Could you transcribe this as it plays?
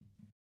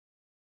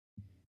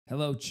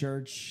Hello,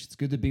 church. It's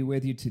good to be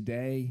with you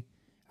today.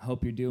 I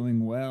hope you're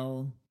doing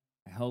well.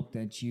 I hope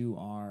that you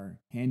are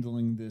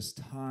handling this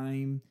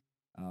time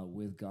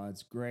with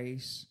God's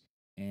grace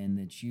and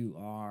that you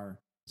are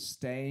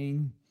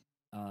staying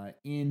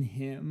in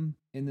Him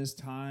in this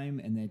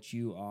time and that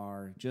you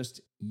are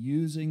just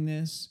using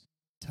this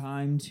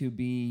time to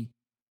be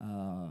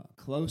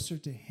closer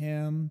to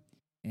Him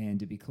and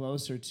to be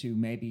closer to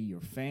maybe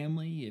your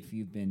family if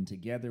you've been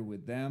together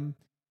with them.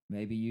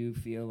 Maybe you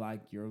feel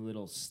like you're a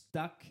little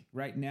stuck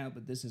right now,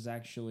 but this is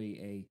actually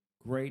a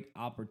great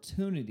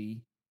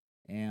opportunity.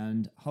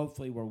 And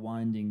hopefully, we're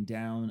winding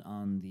down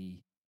on the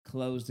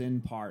closed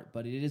in part,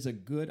 but it is a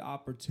good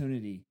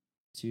opportunity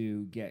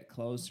to get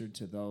closer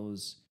to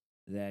those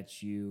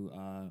that you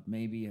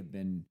maybe have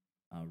been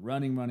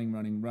running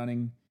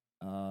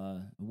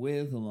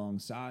with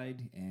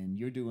alongside, and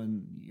you're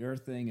doing your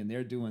thing and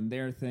they're doing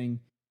their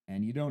thing,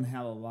 and you don't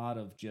have a lot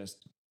of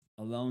just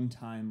alone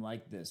time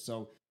like this.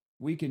 So,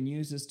 we can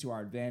use this to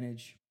our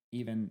advantage,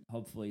 even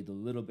hopefully the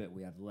little bit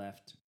we have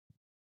left.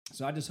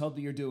 So I just hope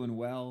that you're doing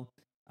well.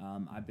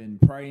 I've been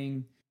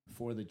praying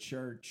for the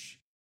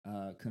church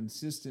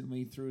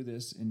consistently through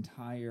this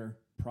entire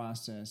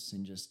process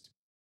and just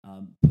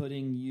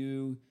putting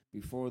you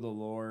before the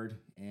Lord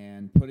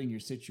and putting your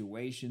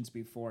situations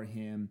before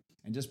Him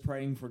and just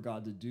praying for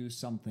God to do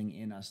something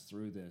in us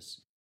through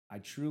this. I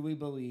truly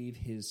believe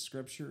His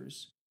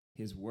scriptures,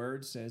 His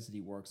word says that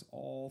He works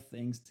all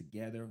things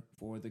together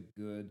for the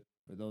good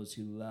for those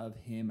who love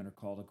Him and are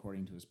called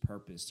according to His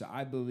purpose. So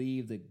I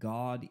believe that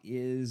God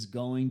is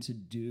going to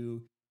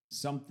do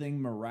something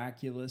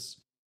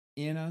miraculous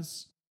in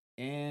us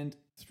and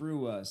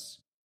through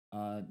us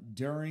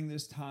during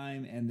this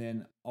time and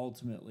then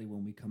ultimately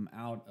when we come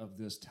out of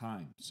this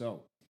time.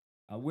 So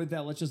with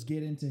that, let's just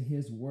get into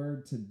His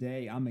word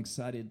today. I'm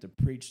excited to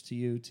preach to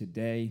you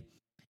today.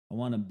 I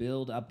want to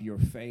build up your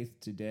faith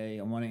today.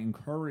 I want to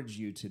encourage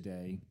you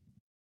today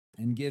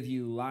and give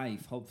you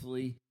life.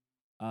 Hopefully,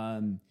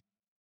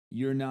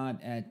 you're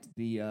not at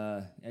the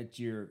at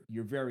your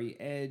very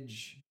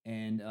edge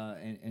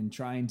and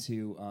trying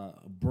to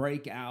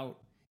break out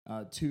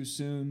too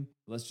soon.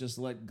 Let's just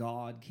let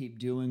God keep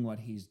doing what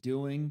He's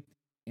doing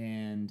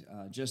and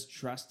just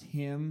trust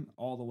Him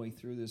all the way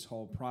through this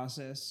whole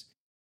process.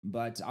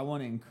 But I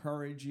want to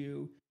encourage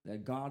you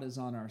that God is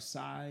on our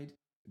side.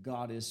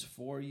 God is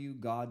for you.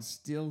 God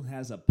still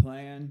has a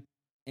plan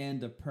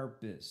and a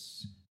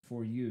purpose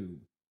for you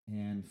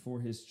and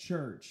for His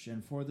church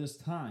and for this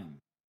time.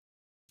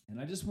 And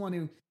I just want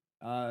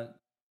to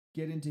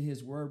get into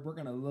His word. We're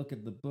going to look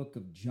at the book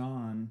of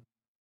John,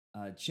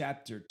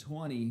 chapter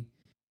 20.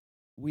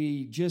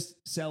 We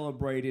just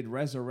celebrated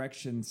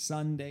Resurrection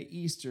Sunday,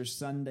 Easter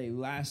Sunday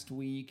last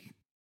week,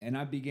 and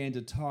I began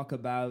to talk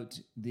about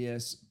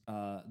this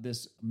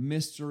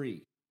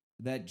mystery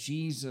that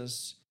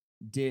Jesus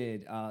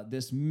did,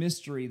 this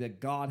mystery that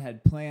God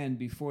had planned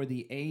before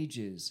the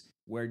ages,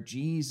 where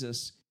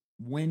Jesus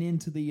went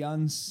into the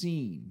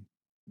unseen.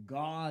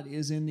 God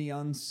is in the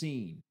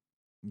unseen.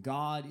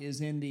 God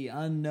is in the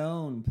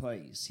unknown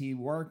place. He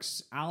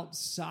works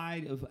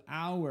outside of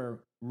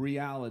our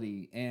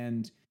reality,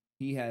 and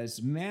He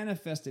has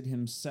manifested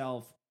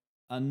Himself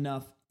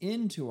enough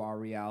into our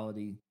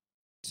reality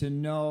to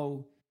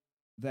know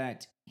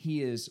that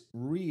He is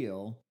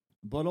real,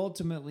 but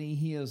ultimately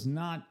He is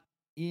not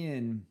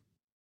in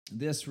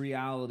this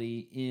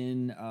reality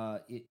in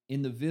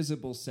the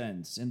visible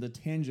sense, in the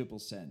tangible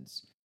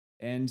sense.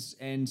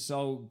 And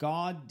so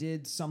God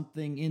did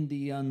something in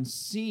the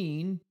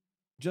unseen,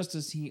 just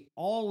as He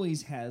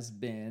always has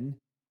been,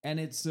 and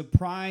it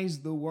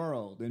surprised the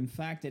world. In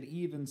fact, it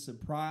even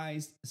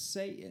surprised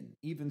Satan.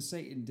 Even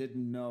Satan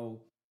didn't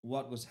know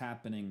what was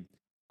happening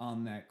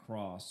on that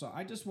cross. So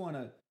I just want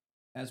to,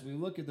 as we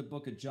look at the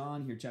book of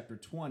John here, chapter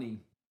 20,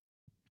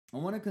 I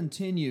want to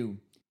continue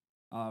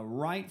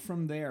right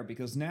from there,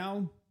 because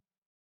now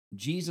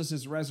Jesus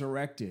is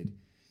resurrected.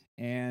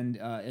 And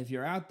if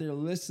you're out there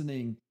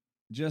listening,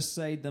 just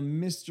say the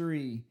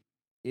mystery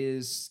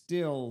is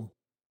still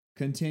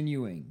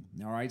continuing.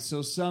 All right,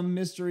 so some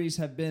mysteries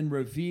have been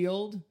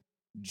revealed.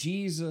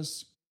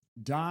 Jesus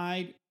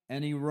died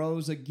and He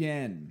rose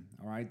again.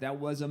 All right, that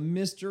was a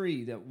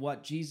mystery, that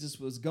what Jesus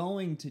was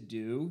going to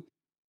do.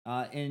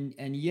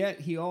 And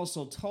yet He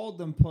also told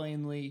them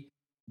plainly,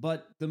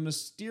 but the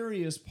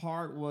mysterious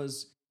part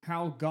was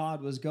how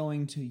God was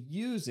going to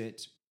use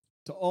it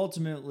to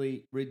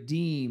ultimately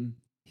redeem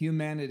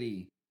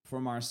humanity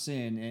from our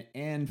sin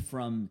and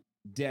from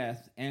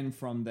death and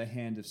from the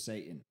hand of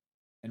Satan,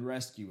 and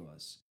rescue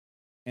us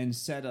and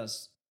set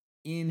us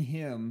in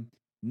Him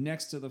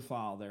next to the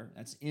Father.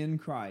 That's in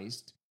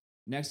Christ,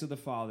 next to the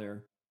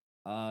Father,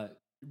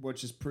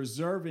 which is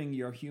preserving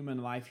your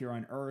human life here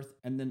on earth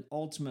and then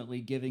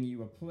ultimately giving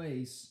you a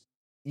place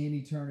in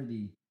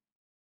eternity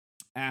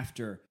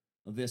after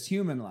this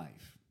human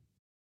life.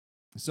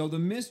 So the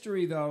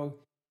mystery, though,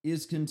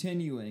 is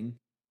continuing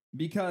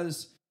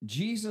because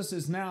Jesus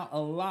is now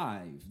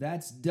alive.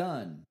 That's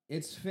done.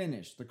 It's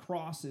finished. The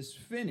cross is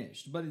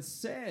finished. But it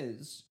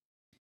says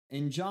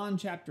in John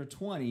chapter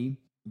 20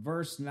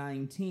 verse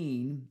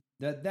 19,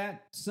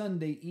 that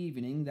Sunday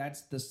evening,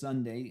 that's the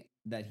Sunday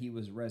that he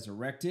was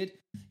resurrected.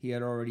 He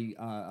had already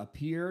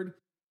appeared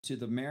to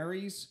the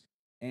Marys,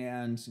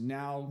 and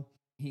now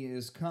he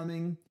is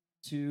coming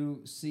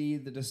to see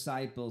the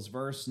disciples.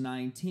 Verse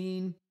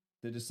 19,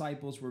 the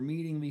disciples were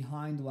meeting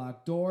behind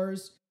locked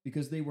doors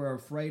because they were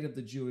afraid of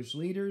the Jewish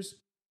leaders.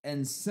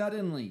 And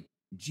suddenly,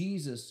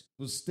 Jesus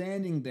was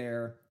standing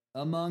there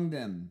among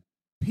them.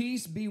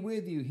 "Peace be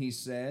with you," he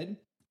said.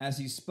 As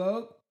he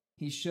spoke,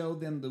 he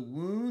showed them the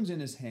wounds in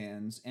his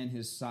hands and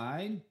his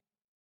side,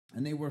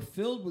 and they were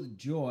filled with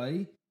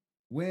joy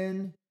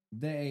when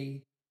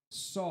they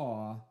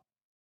saw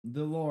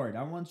the Lord.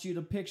 I want you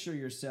to picture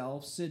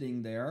yourself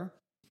sitting there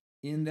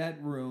in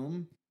that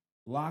room,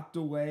 locked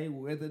away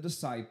with the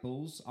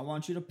disciples. I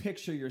want you to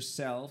picture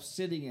yourself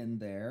sitting in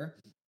there,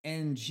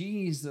 and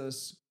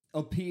Jesus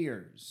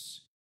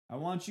appears. I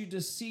want you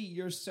to see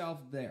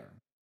yourself there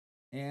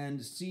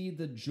and see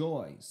the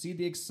joy, see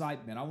the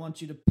excitement. I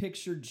want you to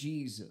picture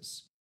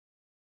Jesus.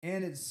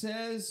 And it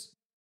says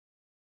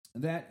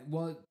that,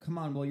 well,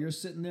 you're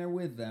sitting there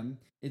with them.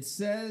 It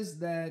says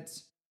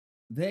that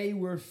they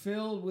were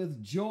filled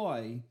with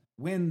joy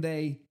when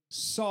they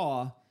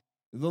saw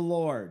the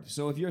Lord.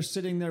 So if you're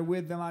sitting there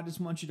with them, I just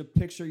want you to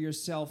picture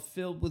yourself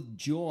filled with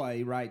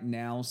joy right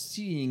now,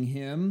 seeing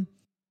him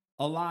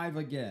alive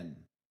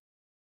again.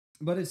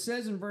 But it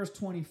says in verse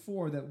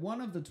 24 that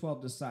one of the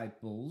 12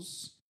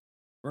 disciples,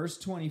 verse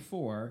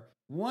 24,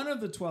 one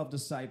of the 12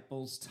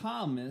 disciples,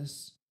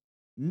 Thomas,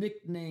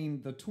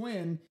 nicknamed the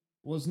twin,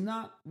 was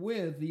not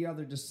with the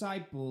other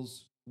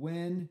disciples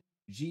when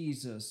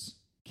Jesus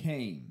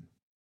came.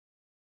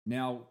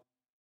 Now,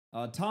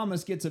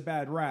 Thomas gets a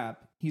bad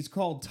rap. He's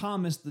called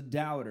Thomas the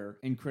Doubter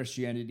in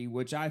Christianity,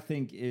 which I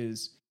think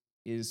is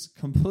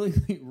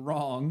completely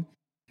wrong.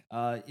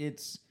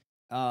 It's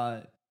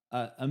a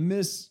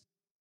misuse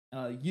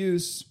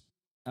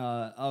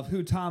of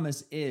who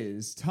Thomas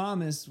is.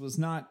 Thomas was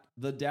not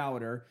the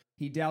doubter.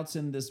 He doubts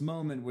in this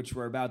moment, which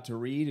we're about to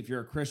read. If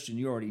you're a Christian,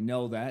 you already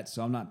know that,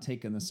 so I'm not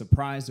taking the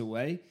surprise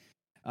away.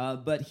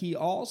 But he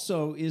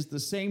also is the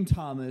same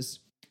Thomas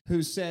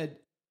who said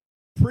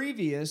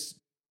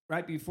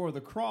right before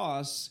the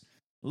cross,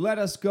 "Let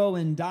us go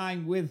and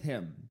dine with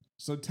him."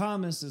 So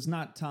Thomas is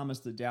not Thomas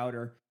the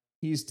doubter.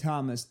 He's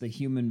Thomas the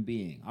human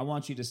being. I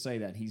want you to say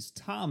that. He's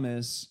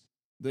Thomas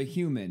the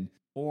human.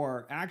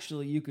 Or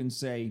actually, you can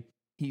say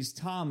he's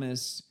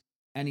Thomas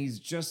and he's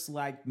just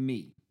like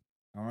me.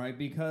 All right?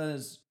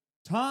 Because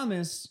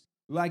Thomas,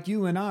 like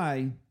you and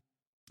I,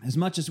 as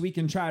much as we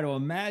can try to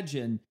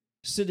imagine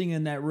sitting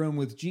in that room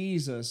with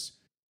Jesus,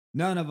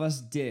 none of us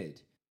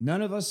did.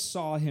 None of us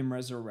saw him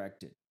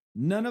resurrected.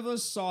 None of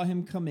us saw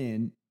him come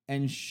in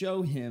and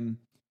show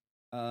himself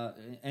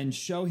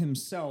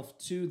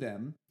to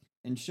them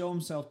and show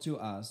himself to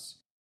us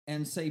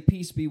and say,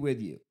 "Peace be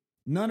with you."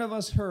 None of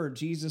us heard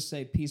Jesus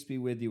say, "Peace be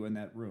with you," in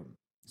that room.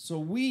 So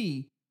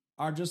we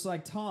are just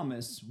like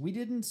Thomas. We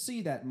didn't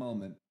see that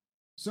moment.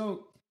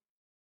 So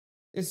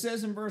it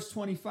says in verse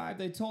 25,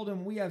 they told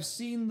him, "We have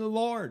seen the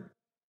Lord."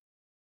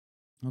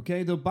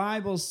 Okay, the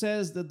Bible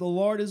says that the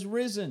Lord is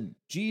risen.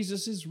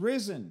 Jesus is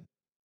risen.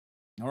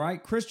 All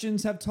right,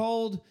 Christians have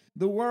told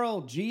the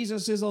world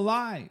Jesus is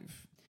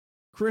alive.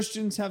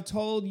 Christians have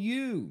told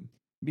you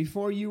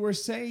before you were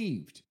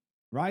saved,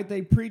 right?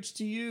 They preached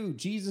to you,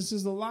 Jesus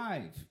is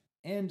alive.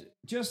 And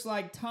just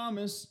like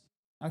Thomas,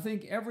 I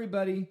think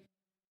everybody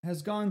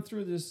has gone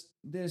through this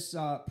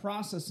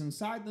process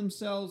inside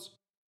themselves.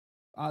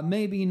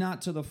 Maybe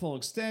not to the full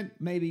extent.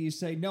 Maybe you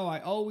say, "No, I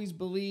always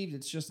believed."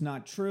 It's just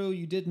not true.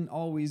 You didn't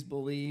always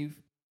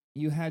believe.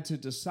 You had to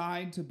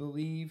decide to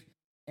believe.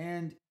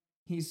 And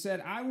he said,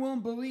 "I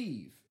won't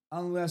believe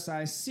unless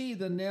I see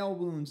the nail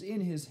wounds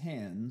in his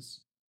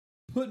hands,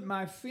 put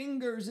my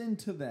fingers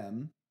into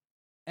them,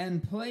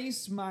 and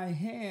place my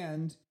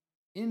hand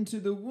into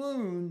the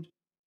wound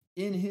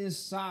in his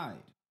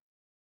side."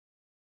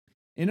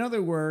 In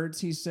other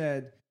words, he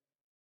said,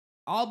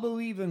 I'll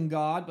believe in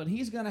God, but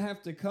he's going to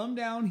have to come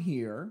down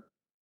here.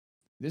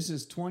 This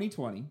is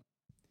 2020.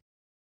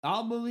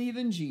 I'll believe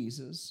in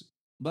Jesus,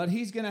 but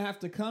he's going to have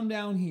to come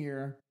down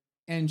here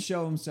and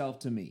show himself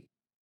to me.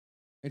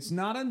 It's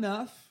not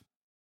enough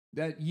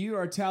that you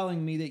are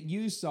telling me that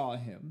you saw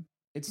him.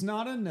 It's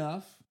not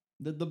enough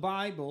that the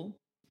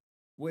Bible,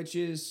 which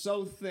is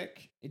so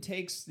thick, it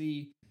takes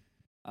the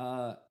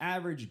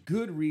average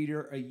good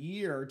reader a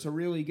year to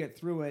really get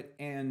through it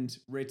and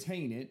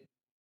retain it.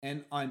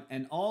 And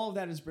all of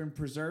that has been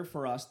preserved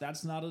for us.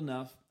 That's not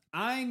enough.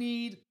 I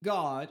need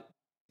God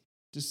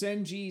to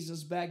send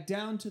Jesus back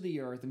down to the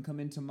earth and come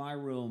into my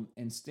room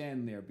and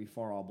stand there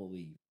before I'll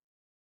believe.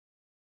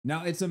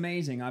 Now, it's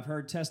amazing. I've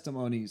heard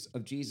testimonies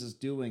of Jesus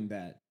doing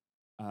that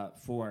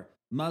for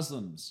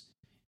Muslims,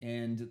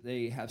 and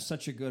they have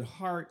such a good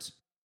heart.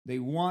 They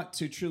want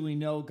to truly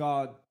know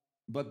God,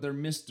 but they're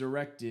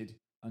misdirected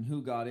on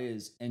who God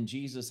is, and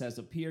Jesus has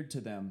appeared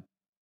to them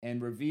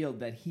and revealed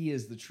that he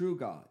is the true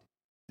God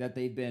that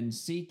they've been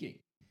seeking.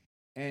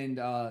 And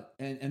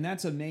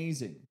that's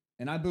amazing.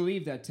 And I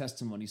believe that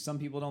testimony. Some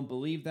people don't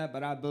believe that,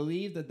 but I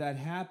believe that that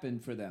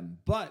happened for them.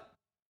 But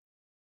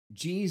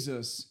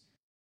Jesus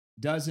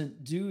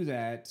doesn't do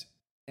that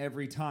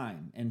every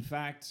time. In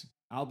fact,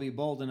 I'll be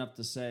bold enough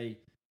to say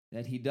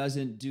that he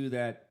doesn't do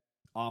that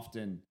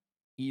often,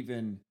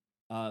 even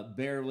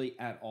barely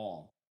at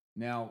all.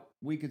 Now,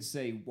 we could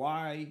say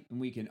why, and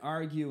we can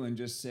argue and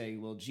just say,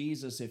 well,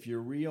 Jesus, if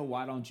you're real,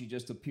 why don't you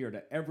just appear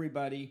to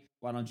everybody?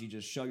 Why don't you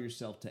just show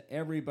yourself to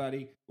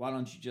everybody? Why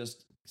don't you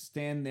just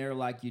stand there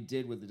like you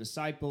did with the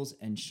disciples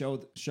and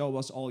show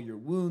us all your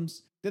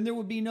wounds? Then there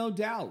would be no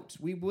doubt.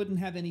 We wouldn't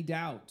have any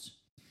doubt.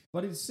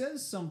 But it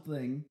says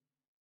something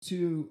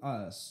to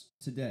us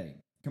today.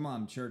 Come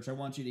on, church, I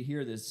want you to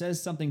hear this. It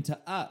says something to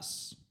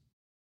us.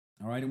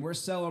 All right, and we're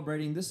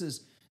celebrating. This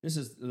is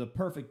the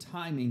perfect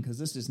timing because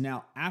this is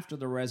now after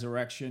the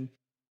resurrection.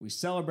 We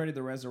celebrated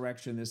the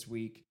resurrection this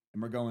week,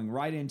 and we're going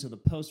right into the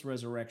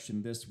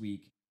post-resurrection this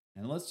week.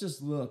 And let's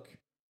just look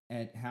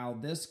at how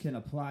this can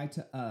apply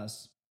to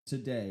us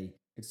today.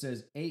 It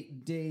says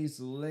 8 days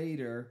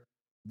later,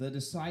 the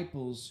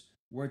disciples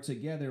were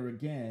together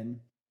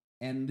again,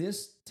 and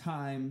this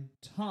time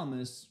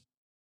Thomas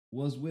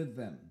was with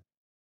them.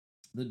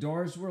 The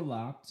doors were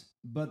locked,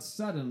 but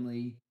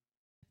suddenly,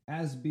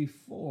 as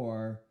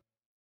before,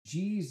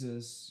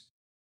 Jesus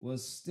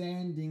was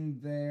standing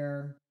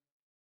there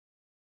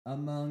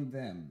among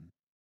them.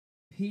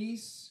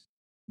 Peace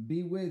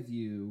be with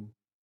you,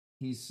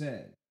 he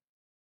said.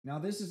 Now,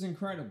 this is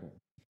incredible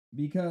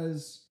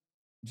because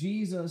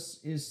Jesus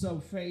is so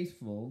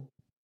faithful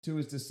to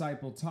his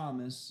disciple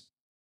Thomas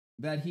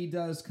that he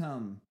does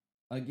come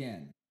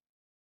again.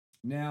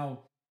 Now,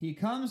 he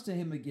comes to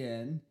him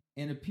again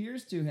and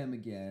appears to him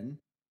again,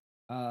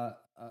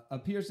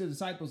 appears to the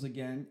disciples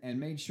again, and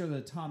made sure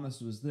that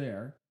Thomas was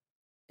there.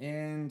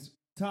 And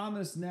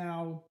Thomas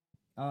now,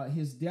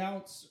 his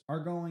doubts are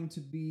going to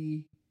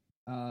be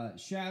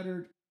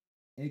shattered.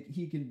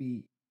 He can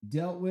be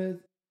dealt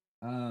with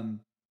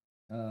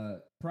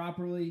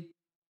properly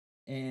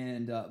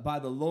and by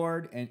the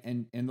Lord.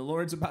 And the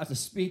Lord's about to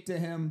speak to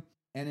him.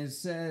 And it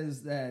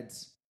says that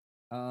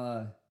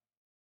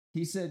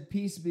he said,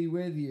 peace be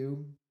with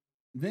you.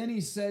 Then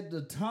he said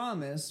to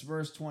Thomas,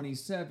 verse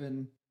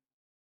 27,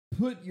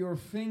 put your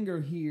finger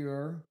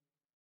here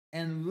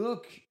and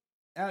look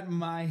at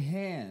my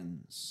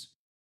hands.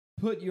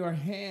 Put your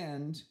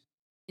hand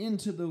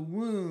into the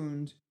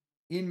wound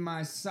in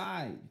my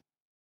side.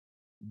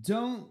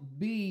 Don't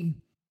be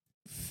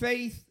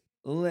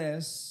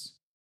faithless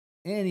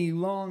any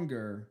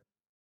longer.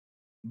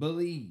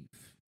 Believe.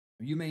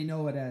 You may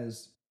know it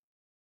as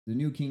the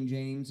New King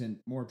James and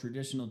more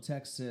traditional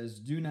text says,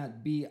 do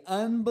not be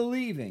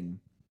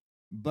unbelieving,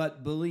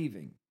 but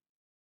believing.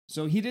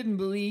 So he didn't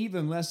believe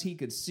unless he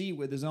could see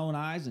with his own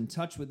eyes and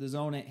touch with his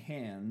own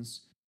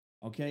hands.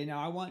 Okay,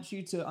 now I want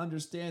you to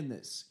understand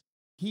this.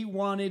 He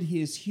wanted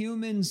his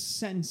human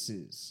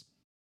senses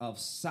of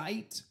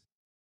sight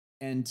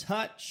and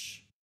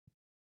touch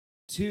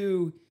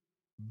to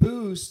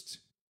boost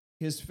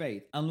his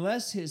faith.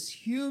 Unless his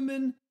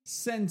human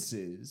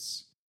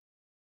senses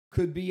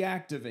could be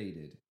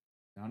activated.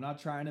 Now, I'm not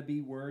trying to be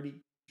wordy,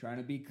 trying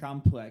to be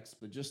complex,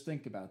 but just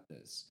think about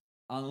this.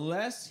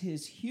 Unless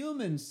his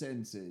human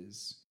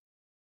senses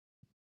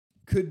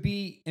could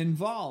be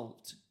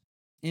involved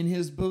in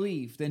his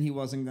belief, then he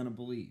wasn't going to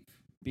believe.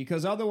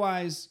 Because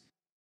otherwise,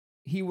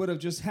 he would have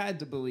just had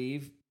to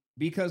believe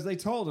because they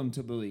told him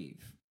to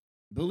believe.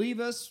 Believe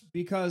us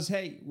because,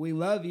 hey, we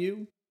love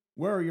you.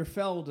 We're your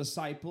fellow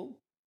disciple,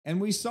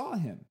 and we saw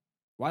him.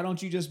 Why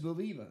don't you just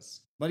believe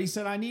us? But he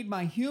said, I need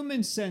my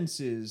human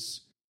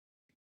senses.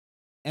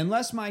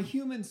 Unless my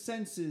human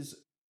senses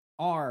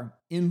are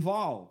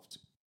involved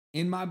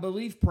in my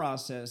belief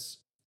process,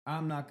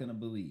 I'm not going to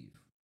believe.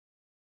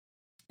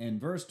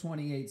 And verse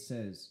 28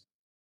 says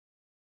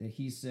that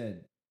he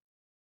said,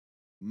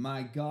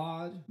 my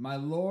God, my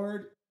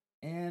Lord,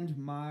 and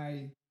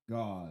my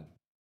God,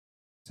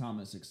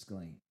 Thomas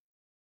exclaimed.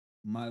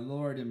 My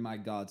Lord and my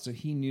God. So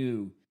he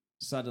knew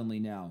suddenly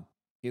now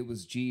it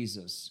was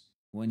Jesus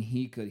when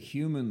he could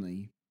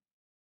humanly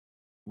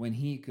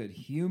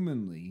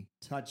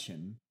touch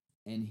him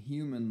and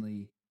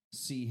humanly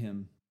see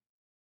him.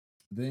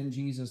 Then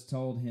Jesus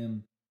told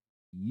him,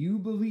 you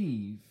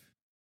believe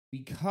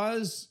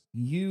because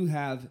you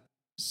have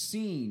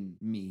seen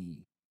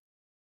me.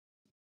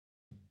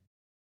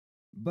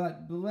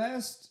 But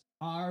blessed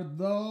are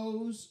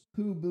those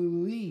who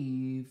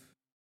believe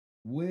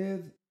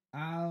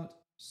without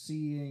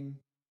seeing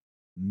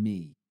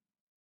me.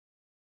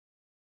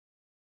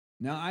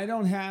 Now, I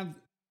don't have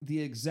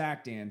the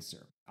exact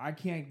answer. I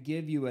can't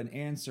give you an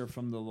answer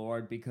from the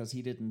Lord because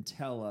he didn't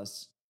tell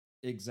us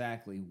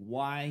exactly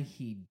why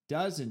he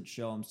doesn't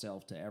show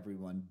himself to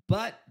everyone.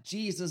 But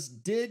Jesus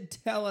did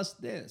tell us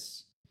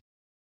this.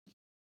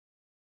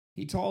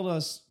 He told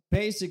us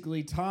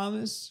basically,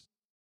 Thomas,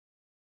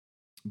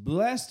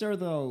 blessed are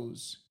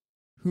those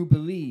who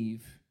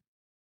believe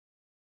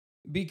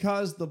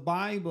because the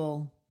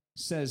Bible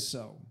says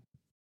so.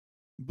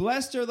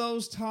 Blessed are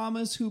those,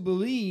 Thomas, who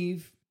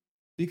believe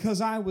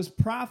because I was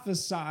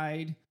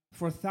prophesied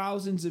for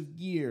thousands of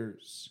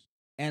years,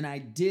 and I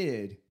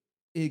did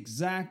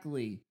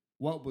exactly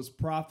what was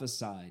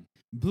prophesied.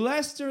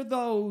 Blessed are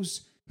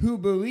those who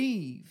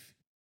believe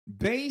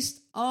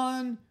based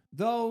on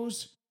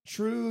those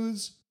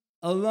truths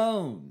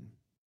alone,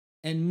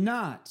 and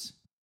not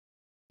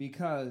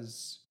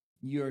because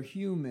your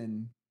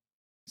human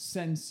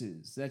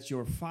senses, that's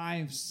your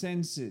five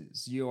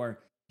senses, your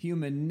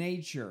human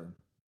nature,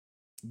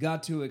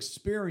 got to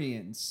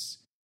experience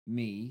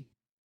me,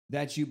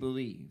 that you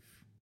believe.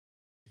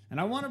 And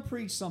I want to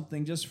preach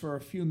something just for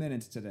a few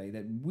minutes today,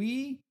 that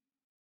we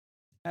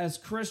as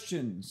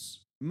Christians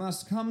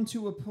must come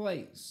to a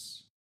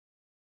place.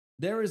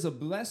 There is a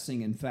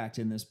blessing, in fact,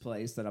 in this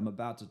place that I'm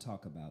about to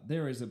talk about.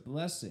 There is a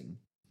blessing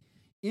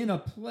in a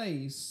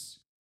place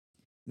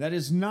that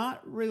is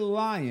not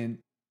reliant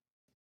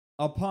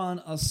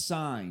upon a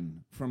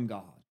sign from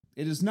God.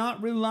 It is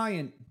not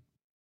reliant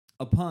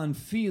upon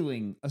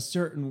feeling a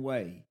certain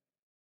way.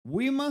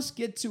 We must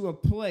get to a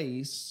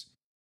place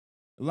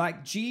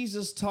like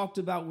Jesus talked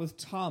about with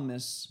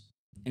Thomas,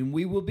 and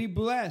we will be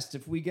blessed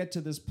if we get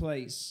to this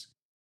place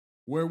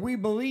where we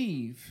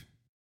believe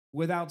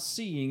without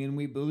seeing and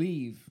we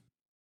believe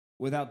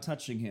without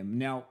touching him.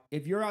 Now,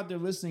 if you're out there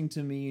listening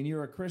to me and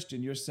you're a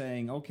Christian, you're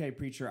saying, okay,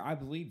 preacher, I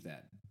believe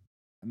that.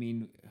 I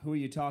mean, who are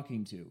you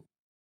talking to?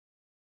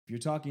 If you're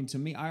talking to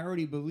me, I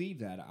already believe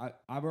that.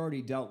 I've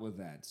already dealt with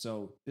that.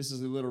 So this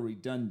is a little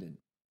redundant.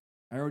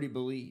 I already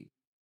believe.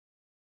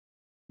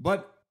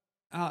 But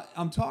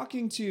I'm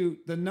talking to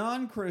the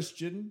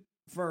non-Christian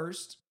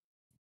first,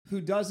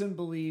 who doesn't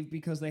believe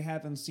because they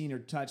haven't seen or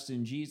touched.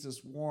 And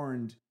Jesus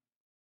warned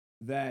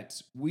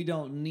that we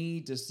don't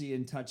need to see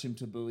and touch him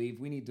to believe.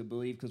 We need to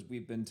believe because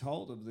we've been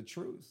told of the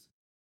truth,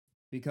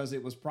 because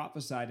it was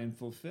prophesied and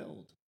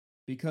fulfilled,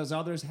 because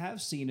others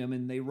have seen him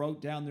and they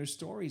wrote down their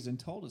stories and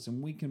told us,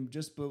 and we can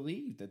just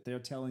believe that they're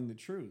telling the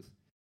truth.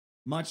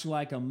 Much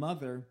like a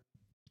mother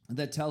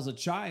that tells a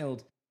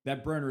child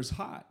that burner's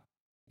hot.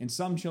 And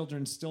some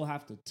children still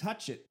have to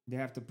touch it. They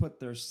have to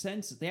put their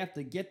senses, they have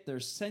to get their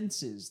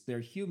senses, their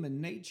human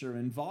nature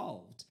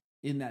involved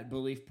in that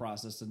belief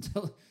process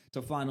until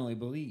to finally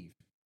believe.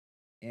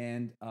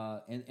 And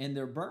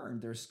they're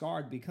burned, they're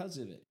scarred because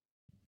of it.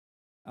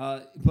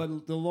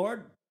 But the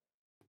Lord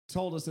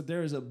told us that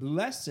there is a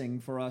blessing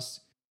for us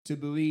to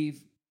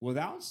believe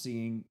without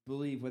seeing,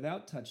 believe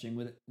without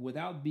touching,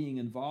 without being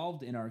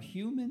involved in our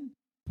human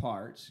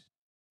part.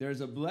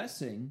 There's a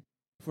blessing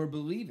for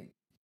believing.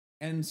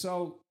 And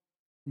so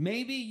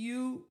maybe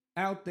you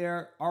out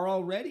there are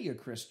already a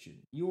Christian.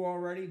 You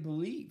already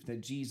believe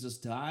that Jesus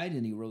died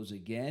and he rose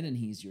again and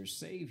he's your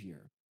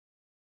Savior.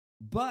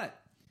 But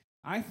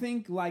I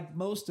think, like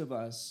most of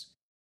us,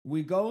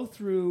 we go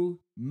through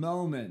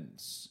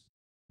moments.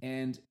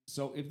 And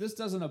so if this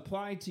doesn't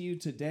apply to you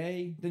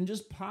today, then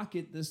just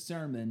pocket this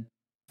sermon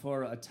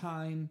for a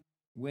time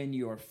when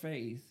your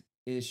faith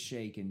is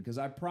shaken. Because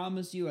I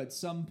promise you, at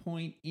some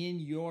point in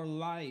your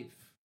life,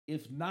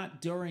 if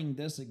not during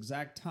this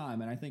exact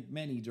time, and I think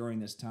many during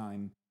this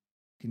time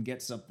can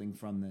get something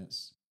from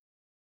this,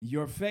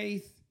 your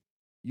faith,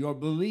 your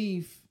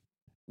belief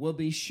will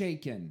be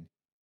shaken.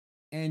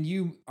 And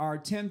you are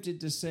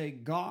tempted to say,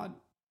 God,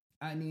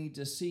 I need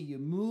to see you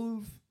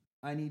move.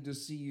 I need to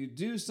see you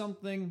do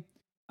something.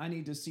 I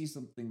need to see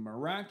something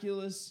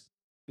miraculous,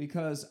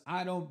 because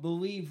I don't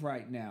believe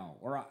right now.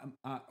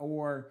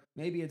 Or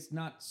maybe it's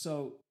not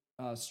so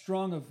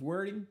strong of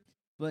wording,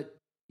 but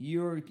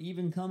you're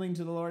even coming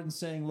to the Lord and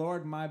saying,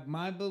 Lord,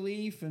 my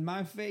belief and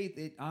my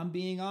faith, I'm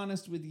being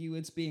honest with you,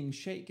 it's being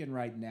shaken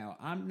right now.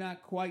 I'm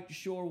not quite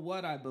sure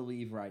what I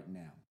believe right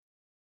now.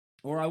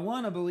 Or I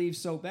want to believe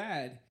so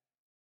bad,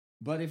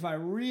 but if I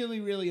really,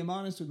 really am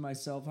honest with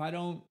myself, I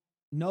don't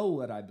know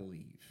what I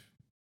believe.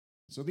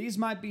 So these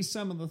might be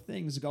some of the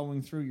things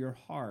going through your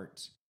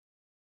heart.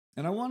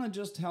 And I want to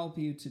just help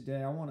you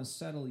today. I want to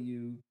settle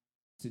you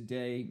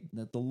today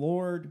that the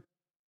Lord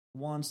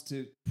wants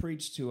to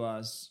preach to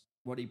us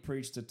what he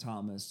preached to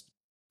Thomas,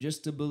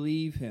 just to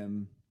believe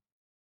him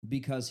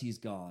because he's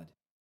God.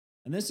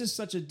 And this is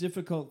such a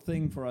difficult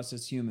thing for us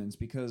as humans,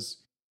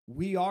 because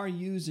we are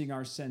using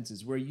our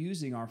senses. We're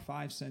using our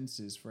five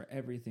senses for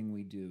everything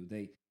we do.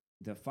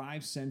 The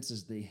five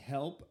senses, they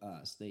help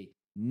us. They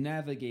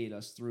navigate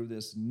us through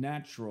this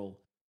natural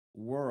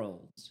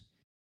world.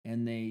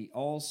 And they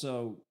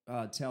also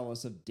tell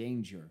us of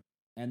danger.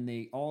 And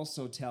they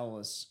also tell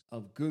us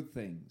of good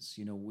things.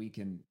 You know, we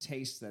can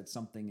taste that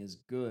something is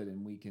good,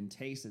 and we can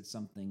taste that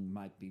something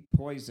might be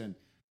poison.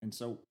 And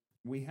so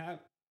we have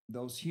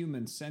those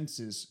human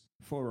senses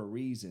for a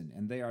reason,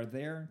 and they are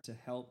there to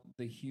help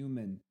the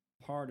human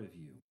part of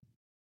you.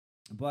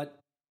 But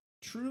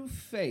true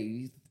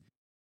faith,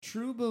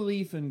 true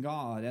belief in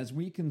God, as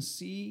we can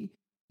see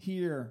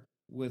here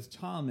with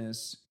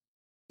Thomas,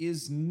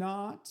 is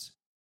not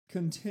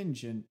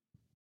contingent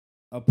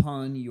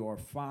upon your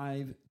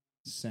five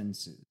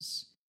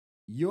senses.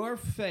 Your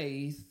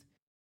faith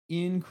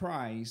in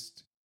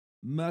Christ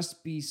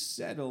must be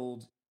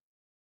settled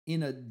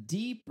in a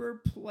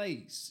deeper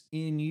place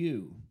in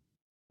you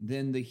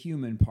than the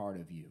human part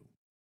of you.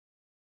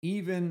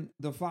 even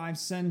the five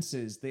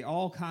senses, they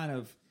all kind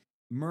of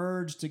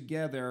merge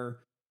together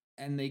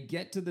and they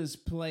get to this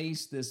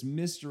place, this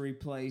mystery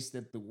place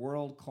that the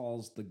world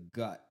calls the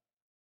gut.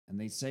 And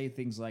they say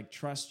things like,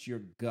 trust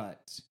your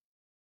gut.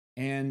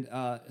 And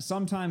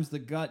sometimes the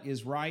gut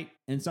is right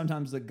and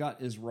sometimes the gut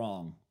is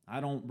wrong. I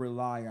don't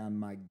rely on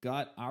my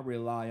gut. I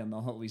rely on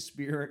the Holy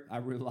Spirit. I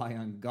rely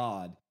on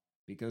God,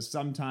 because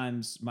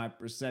sometimes my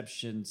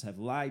perceptions have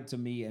lied to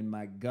me and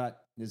my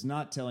gut is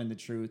not telling the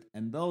truth.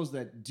 And those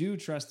that do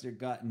trust their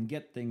gut and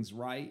get things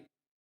right,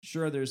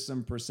 sure, there's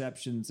some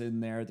perceptions in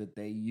there that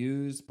they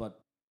use,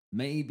 but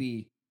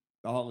maybe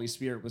the Holy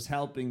Spirit was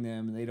helping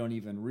them and they don't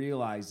even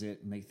realize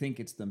it and they think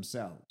it's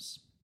themselves.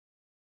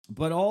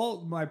 But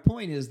all my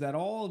point is that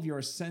all of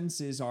your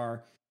senses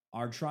are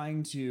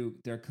trying to,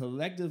 they're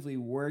collectively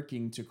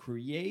working to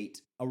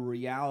create a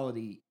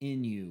reality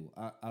in you.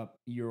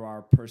 You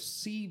are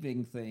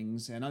perceiving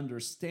things and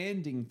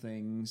understanding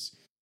things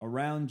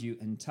around you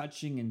and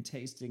touching and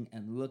tasting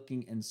and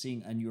looking and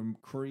seeing, and you're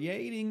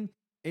creating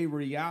a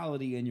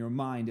reality in your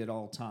mind at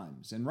all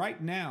times. And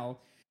right now,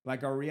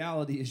 like, our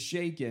reality is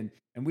shaken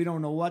and we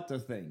don't know what to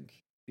think,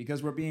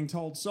 because we're being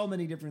told so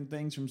many different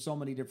things from so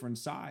many different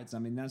sides. I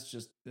mean,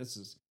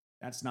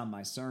 that's not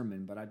my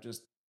sermon, but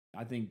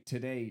I think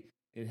today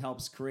it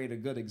helps create a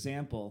good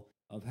example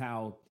of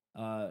how,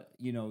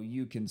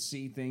 you can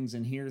see things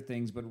and hear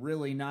things, but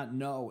really not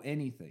know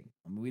anything.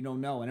 I mean, we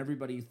don't know, and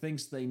everybody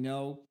thinks they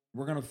know.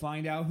 We're going to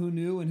find out who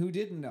knew and who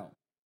didn't know.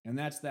 And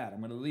that's that. I'm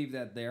going to leave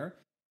that there.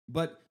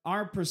 But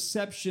our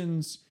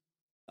perceptions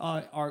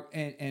are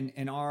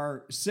and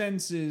our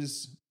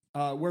senses,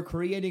 we're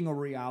creating a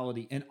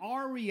reality, and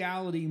our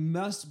reality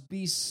must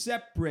be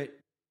separate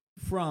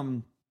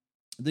from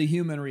the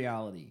human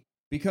reality,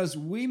 because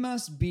we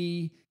must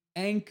be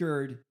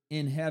anchored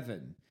in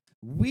heaven.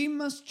 We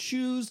must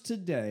choose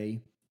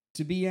today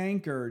to be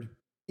anchored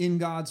in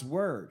God's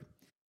word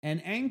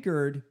and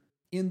anchored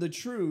in the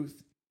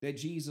truth that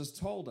Jesus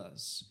told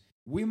us.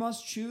 We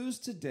must choose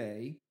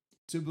today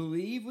to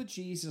believe what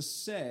Jesus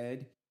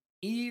said,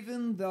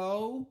 even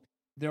though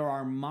there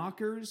are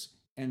mockers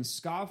and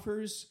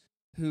scoffers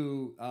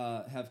who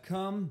have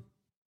come,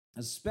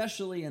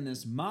 especially in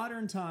this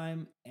modern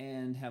time,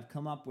 and have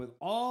come up with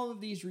all of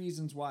these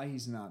reasons why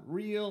he's not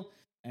real,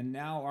 and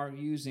now are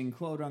using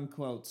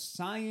quote-unquote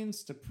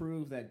science to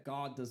prove that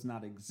God does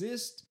not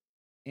exist.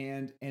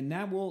 And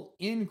that will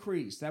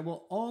increase. That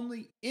will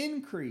only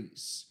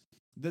increase,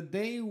 that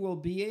they will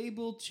be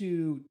able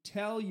to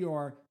tell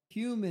your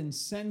human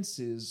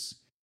senses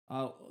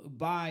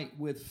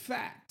with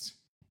fact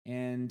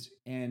and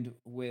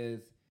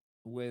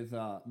with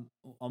a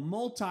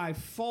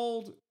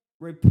multi-fold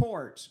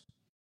report,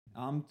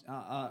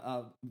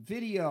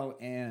 video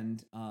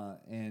and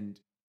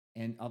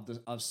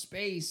of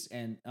space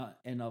and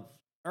of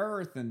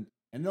Earth, and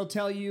they'll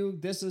tell you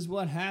this is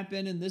what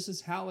happened and this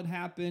is how it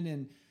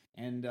happened,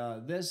 and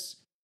this,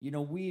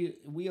 we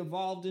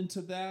evolved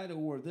into that,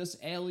 or this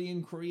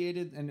alien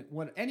created, and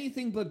what,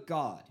 anything but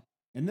God.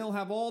 And they'll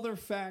have all their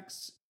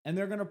facts, and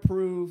they're going to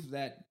prove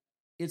that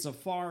it's a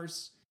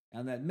farce,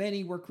 and that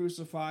many were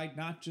crucified,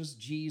 not just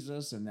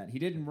Jesus, and that he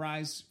didn't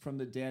rise from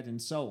the dead, and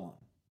so on.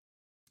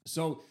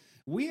 So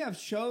we have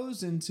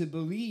chosen to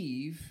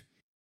believe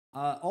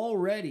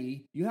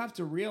already. You have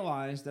to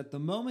realize that the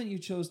moment you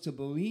chose to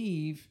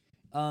believe,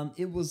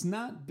 it was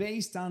not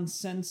based on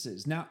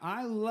senses. Now,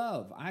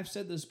 I've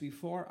said this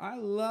before, I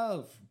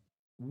love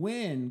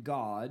when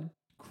God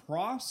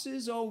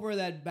crosses over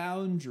that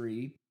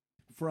boundary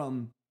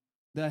from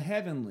the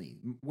heavenly,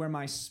 where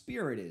my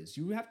spirit is.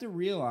 You have to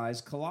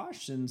realize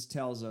Colossians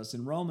tells us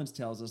and Romans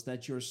tells us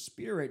that your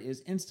spirit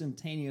is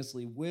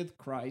instantaneously with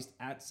Christ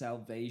at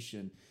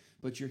salvation,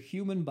 but your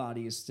human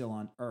body is still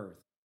on earth.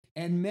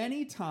 And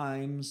many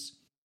times,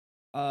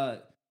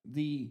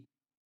 the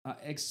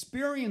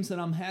experience that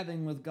I'm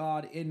having with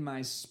God in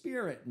my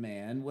spirit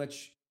man,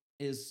 which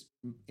is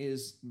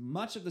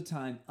much of the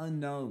time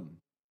unknown,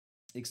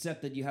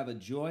 except that you have a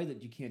joy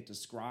that you can't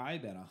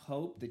describe and a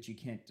hope that you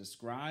can't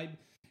describe,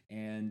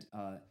 and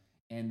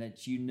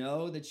that you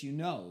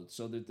know,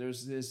 so that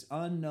there's this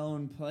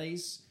unknown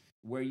place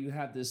where you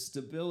have this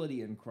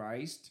stability in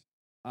Christ,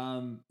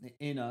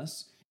 in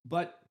us.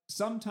 But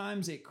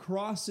sometimes it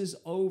crosses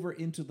over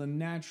into the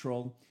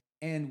natural,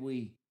 and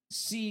we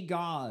see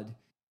God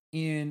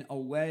in a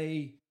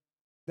way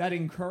that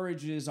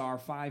encourages our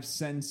five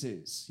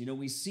senses.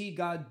 We see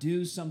God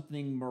do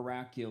something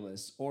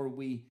miraculous, or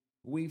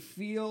we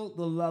feel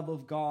the love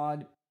of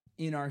God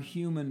in our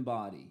human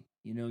body.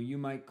 You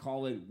might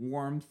call it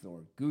warmth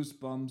or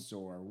goosebumps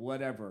or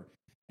whatever.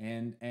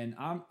 And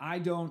I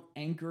don't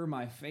anchor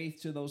my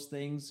faith to those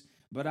things,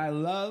 but I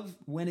love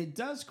when it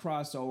does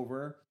cross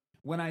over,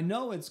 when I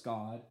know it's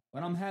God,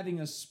 when I'm having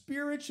a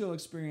spiritual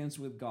experience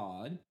with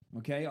God,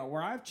 okay,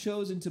 where I've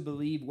chosen to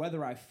believe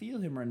whether I feel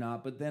him or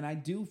not, but then I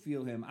do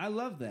feel him. I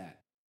love that.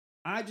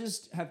 I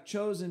just have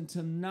chosen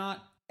to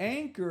not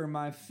anchor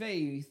my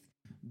faith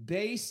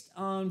based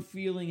on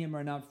feeling him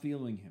or not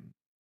feeling him.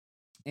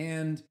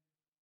 And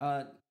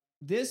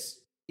this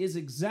is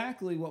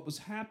exactly what was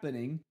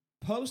happening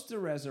post the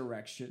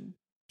resurrection,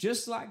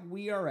 just like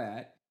we are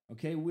at.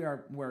 Okay,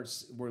 we're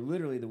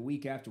literally the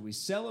week after we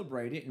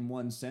celebrate it in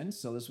one sense,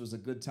 so this was a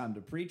good time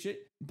to preach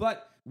it.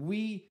 But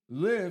we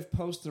live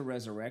post the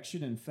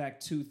resurrection. In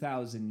fact,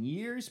 2,000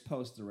 years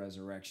post the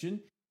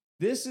resurrection.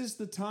 This is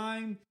the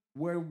time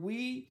where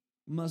we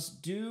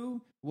must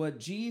do what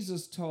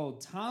Jesus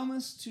told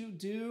Thomas to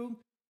do,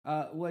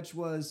 which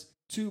was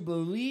to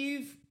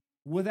believe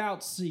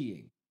without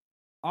seeing.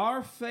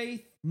 Our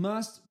faith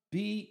must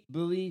be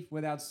belief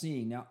without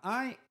seeing. Now,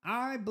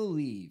 I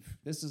believe,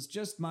 this is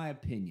just my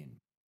opinion,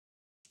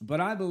 but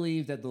I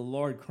believe that the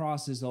Lord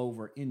crosses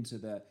over into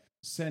the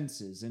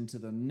senses, into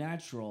the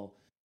natural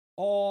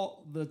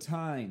all the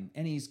time,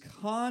 and he's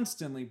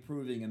constantly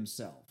proving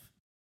himself.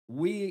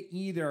 We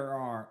either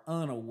are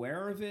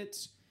unaware of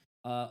it,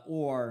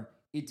 or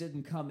it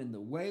didn't come in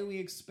the way we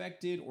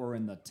expected or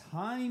in the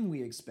time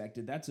we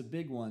expected. That's a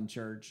big one,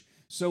 church.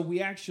 So we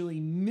actually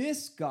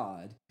miss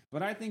God.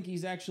 But I think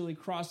he's actually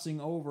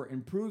crossing over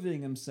and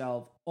proving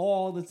himself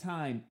all the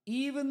time,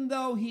 even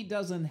though he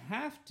doesn't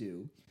have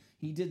to.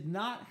 He did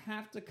not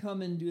have to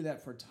come and do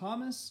that for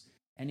Thomas.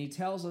 And he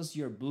tells us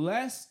you're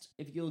blessed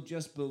if you'll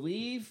just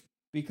believe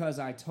because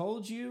I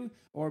told you,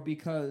 or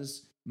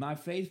because my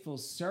faithful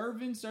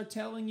servants are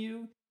telling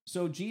you.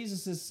 So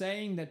Jesus is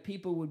saying that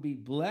people would be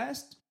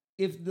blessed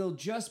if they'll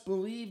just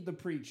believe the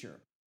preacher.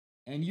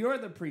 And you're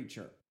the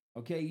preacher.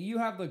 Okay, you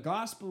have the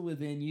gospel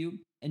within you,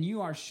 and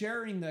you are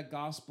sharing that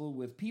gospel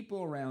with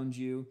people around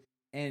you.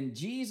 And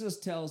Jesus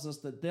tells us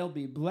that they'll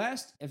be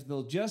blessed if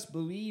they'll just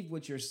believe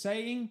what you're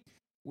saying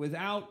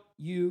without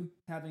you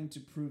having to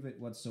prove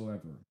it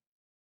whatsoever.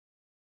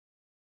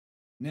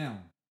 Now,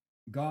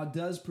 God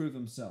does prove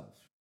himself.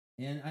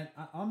 And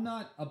I'm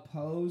not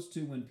opposed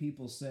to when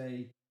people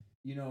say,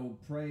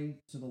 pray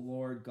to the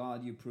Lord,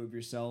 God, you prove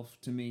yourself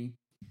to me.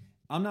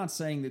 I'm not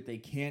saying that they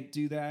can't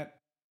do that,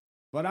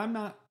 but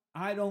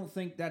I don't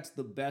think that's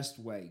the best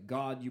way.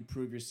 God, you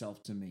prove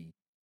yourself to me.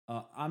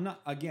 I'm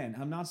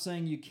not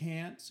saying you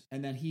can't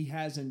and that he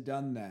hasn't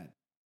done that,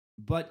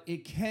 but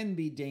it can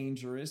be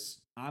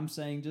dangerous. I'm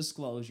saying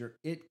disclosure.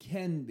 It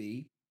can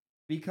be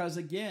because,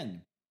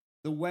 again,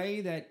 the way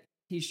that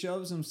he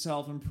shows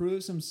himself and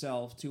proves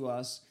himself to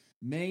us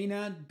may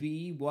not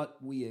be what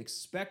we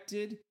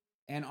expected,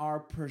 and our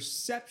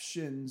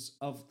perceptions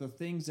of the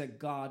things that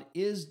God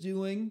is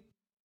doing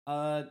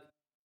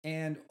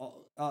and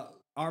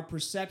our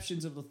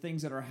perceptions of the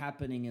things that are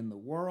happening in the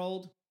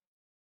world,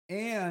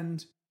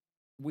 and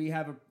we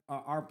have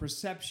our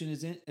perception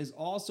is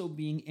also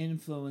being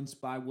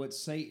influenced by what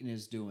Satan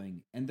is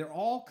doing, and they're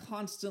all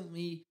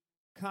constantly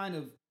kind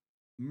of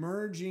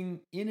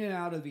merging in and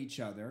out of each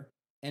other,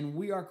 and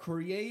we are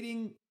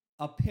creating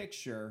a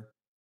picture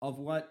of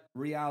what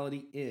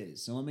reality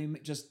is. So let me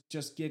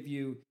just give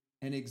you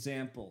an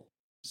example.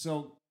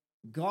 So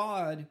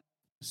God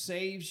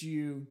saves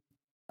you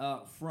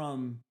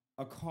from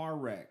a car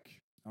wreck.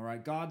 All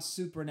right, God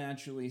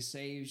supernaturally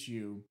saves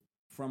you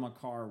from a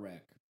car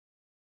wreck.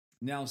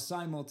 Now,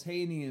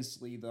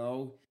 simultaneously,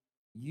 though,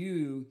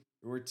 you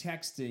were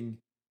texting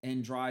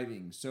and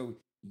driving. So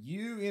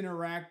you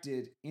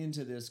interacted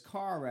into this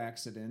car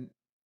accident.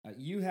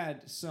 You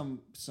had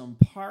some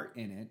part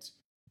in it,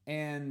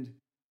 and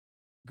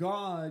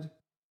God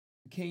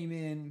came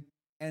in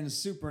and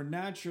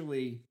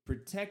supernaturally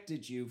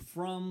protected you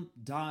from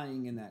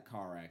dying in that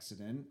car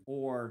accident,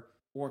 or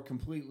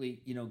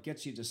completely,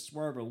 gets you to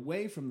swerve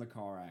away from the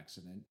car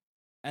accident.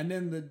 And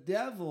then the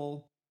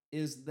devil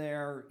is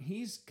there.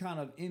 He's kind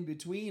of in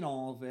between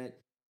all of it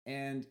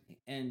and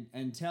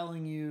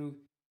telling you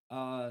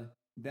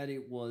that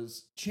it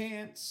was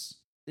chance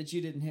that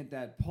you didn't hit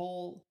that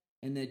pole,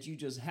 and that you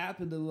just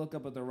happened to look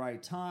up at the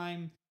right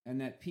time, and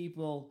that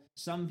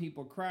some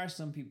people crash,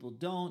 some people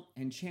don't,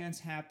 and chance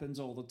happens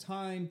all the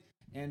time,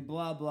 and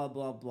blah, blah,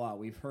 blah, blah.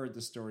 We've heard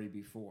the story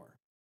before.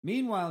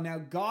 Meanwhile, now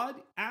God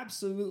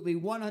absolutely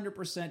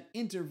 100%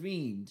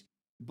 intervened,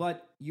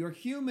 but your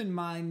human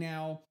mind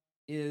now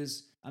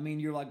is,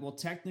 you're like, well,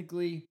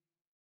 technically,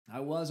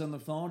 I was on the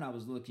phone, I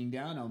was looking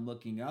down, I'm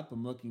looking up,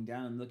 I'm looking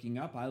down, I'm looking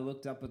up, I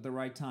looked up at the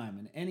right time.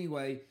 And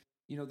anyway,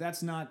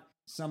 that's not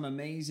some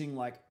amazing,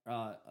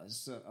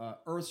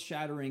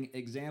 earth-shattering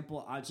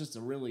example. It's just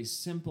a really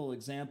simple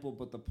example,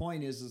 but the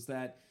point is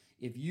that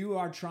if you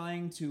are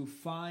trying to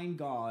find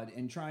God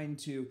and trying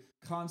to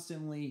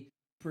constantly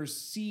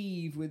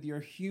perceive with your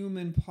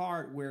human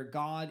part where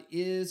God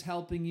is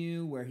helping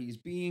you, where he's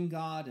being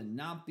God and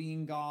not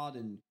being God,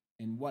 and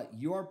what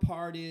your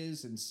part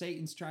is, and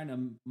Satan's trying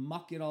to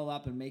muck it all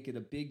up and make it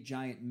a big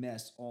giant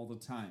mess all the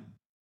time.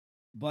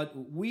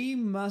 But we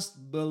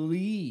must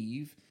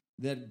believe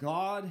that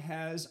God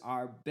has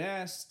our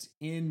best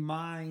in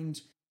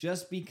mind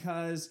just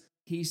because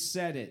he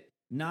said it,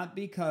 not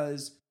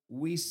because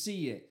we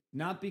see it,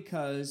 not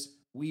because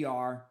we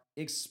are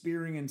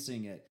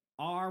experiencing it.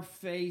 Our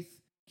faith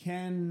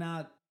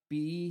cannot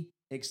be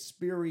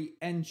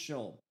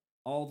experiential.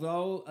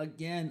 Although,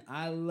 again,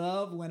 I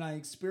love when I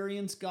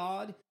experience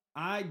God,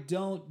 I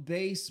don't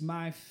base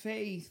my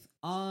faith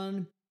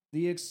on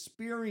the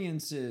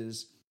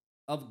experiences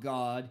of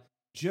God.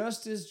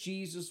 Just as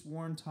Jesus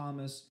warned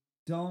Thomas,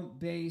 don't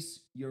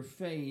base your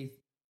faith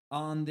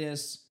on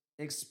this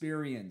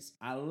experience.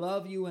 I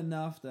love you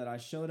enough that I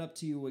showed up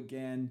to you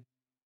again,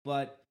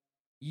 but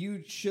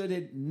you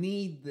shouldn't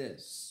need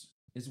this,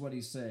 is what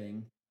he's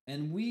saying.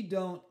 And we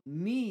don't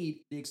need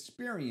the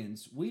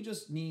experience. We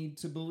just need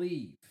to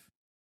believe.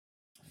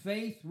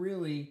 Faith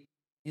really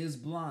is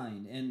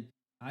blind. And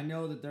I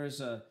know that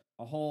there's a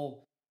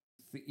whole,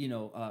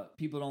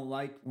 people don't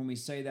like when we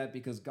say that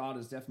because God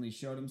has definitely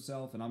showed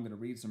himself. And I'm going to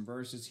read some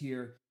verses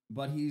here.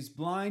 But he's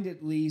blind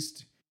at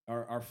least.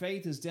 Our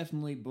faith is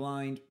definitely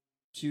blind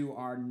to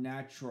our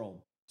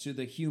natural, to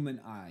the human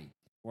eye,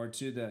 or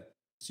to the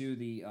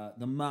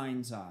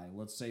mind's eye.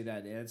 Let's say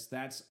that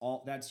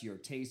that's your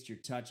taste, your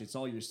touch. It's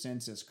all your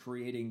senses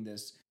creating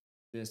this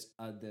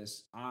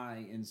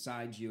eye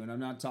inside you. And I'm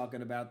not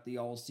talking about the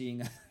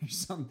all-seeing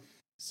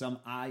some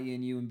eye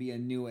in you and be a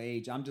new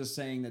age. I'm just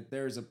saying that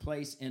there's a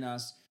place in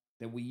us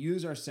that we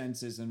use our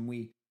senses and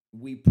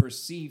we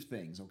perceive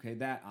things. Okay,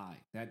 that eye,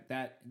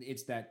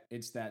 it's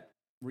that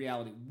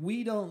reality.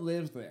 We don't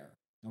live there.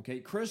 Okay,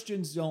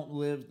 Christians don't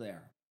live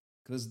there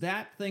because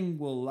that thing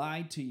will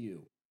lie to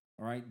you.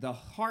 All right, the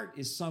heart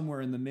is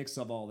somewhere in the mix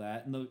of all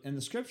that, and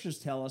the scriptures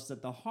tell us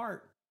that the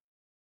heart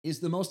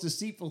is the most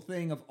deceitful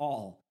thing of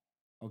all.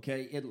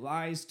 Okay, it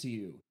lies to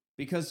you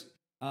because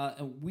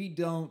we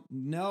don't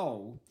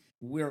know.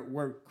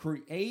 We're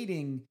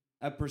creating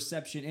a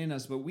perception in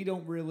us, but we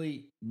don't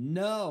really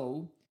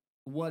know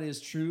what is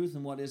truth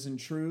and what isn't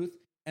truth.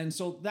 And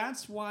so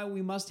that's why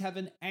we must have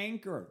an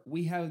anchor.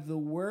 We have the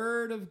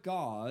Word of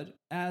God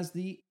as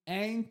the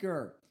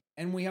anchor,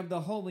 and we have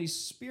the Holy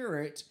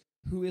Spirit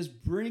who is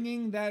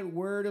bringing that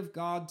Word of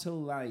God to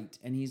light,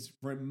 and he's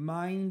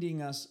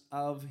reminding us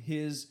of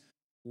his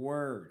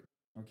Word.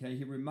 Okay,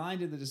 he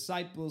reminded the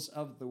disciples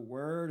of the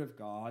Word of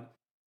God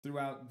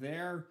throughout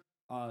their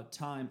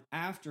time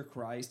after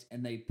Christ,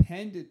 and they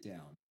penned it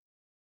down.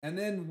 And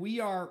then we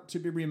are to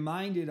be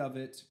reminded of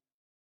it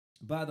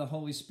by the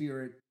Holy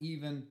Spirit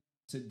even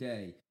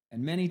today.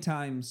 And many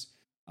times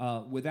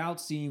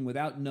without seeing,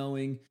 without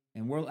knowing,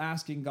 and we're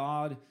asking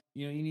God,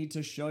 you need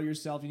to show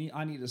yourself.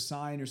 I need a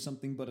sign or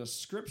something, but a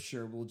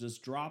scripture will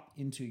just drop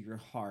into your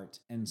heart,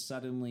 and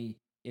suddenly,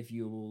 if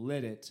you will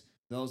let it,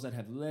 those that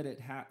have let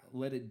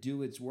it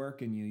do its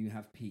work in you, you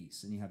have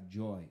peace and you have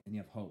joy and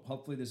you have hope.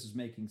 Hopefully, this is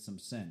making some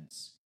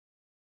sense.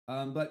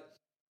 But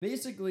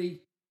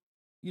basically,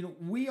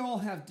 we all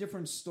have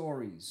different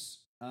stories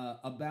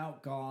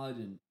about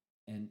God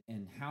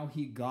and how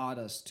he got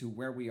us to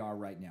where we are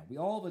right now. We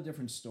all have a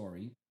different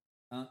story,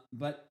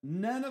 but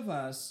none of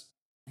us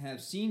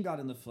have seen God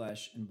in the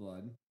flesh and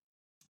blood.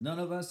 None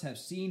of us have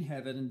seen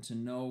heaven to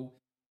know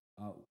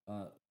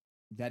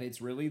that it's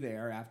really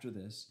there after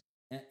this.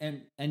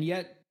 And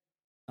yet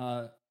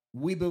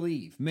we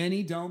believe.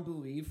 Many don't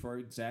believe for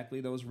exactly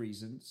those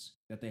reasons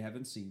that they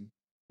haven't seen.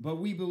 But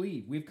we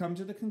believe. We've come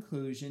to the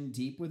conclusion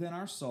deep within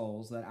our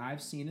souls that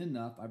I've seen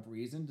enough, I've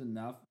reasoned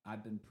enough,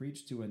 I've been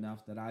preached to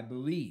enough that I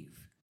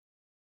believe.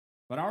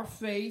 But our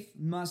faith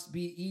must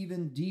be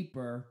even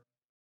deeper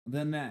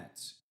than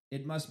that.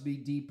 It must be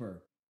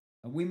deeper.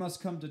 We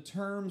must come to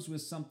terms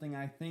with something,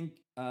 I think,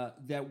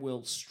 that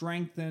will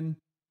strengthen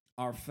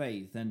our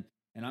faith. And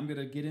I'm going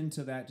to get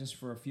into that just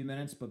for a few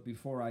minutes. But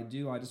before I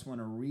do, I just want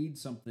to read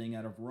something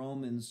out of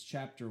Romans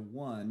chapter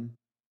 1.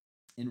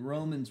 In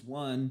Romans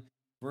 1,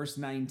 verse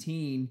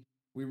 19,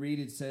 we read,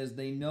 it says,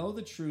 they know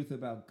the truth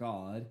about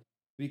God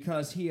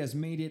because he has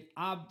made it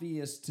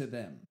obvious to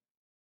them.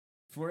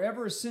 For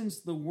ever since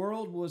the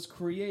world was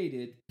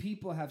created,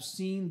 people have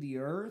seen the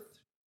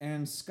earth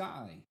and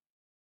sky.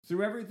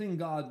 Through everything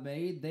God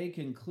made, they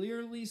can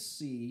clearly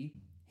see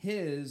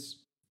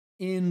his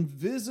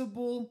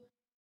invisible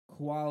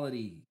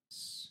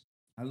qualities.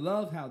 I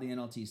love how the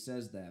NLT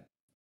says that,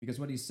 because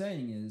what he's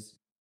saying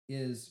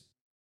is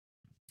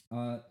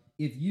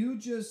if you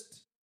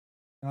just,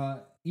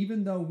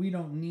 even though we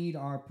don't need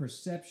our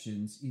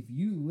perceptions, if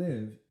you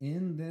live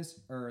in this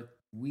earth,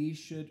 we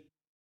should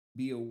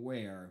be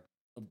aware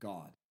of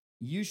God.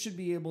 You should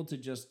be able to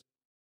just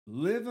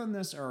live on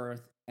this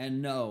earth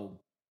and know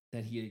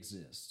that he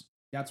exists.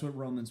 That's what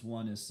Romans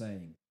 1 is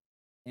saying.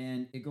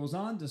 And it goes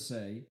on to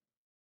say,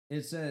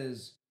 it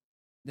says,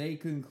 they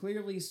can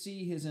clearly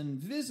see his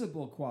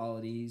invisible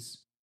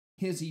qualities,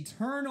 his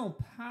eternal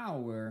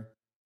power,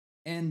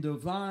 and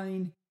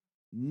divine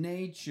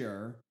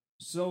nature,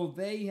 so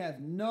they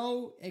have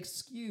no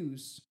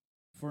excuse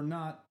for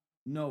not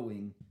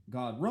knowing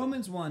God.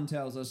 Romans 1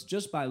 tells us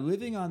just by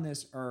living on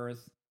this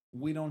earth,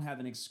 we don't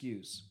have an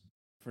excuse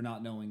for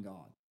not knowing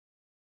God.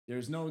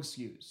 There's no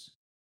excuse.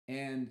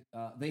 And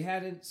they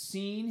hadn't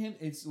seen him.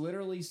 It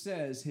literally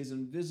says his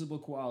invisible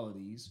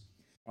qualities.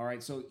 All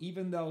right, so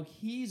even though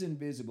he's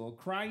invisible,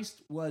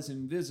 Christ was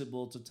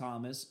invisible to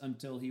Thomas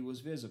until he was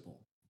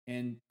visible.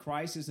 And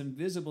Christ is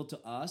invisible to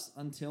us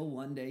until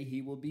one day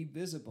he will be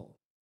visible.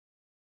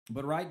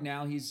 But right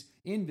now he's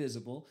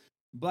invisible.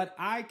 But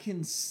I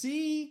can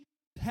see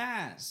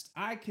past.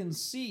 I can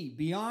see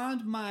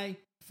beyond my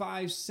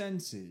five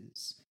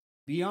senses,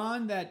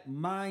 beyond that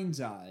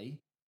mind's eye.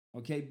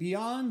 Okay,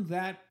 beyond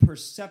that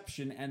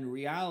perception and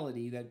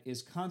reality that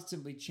is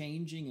constantly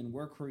changing and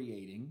we're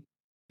creating,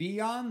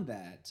 beyond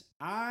that,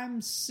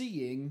 I'm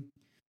seeing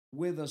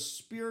with a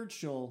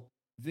spiritual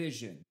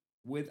vision,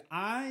 with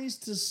eyes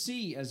to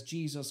see, as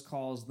Jesus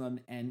calls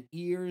them, and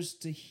ears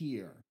to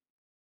hear.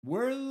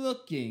 We're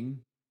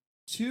looking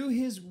to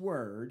his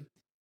word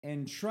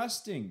and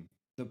trusting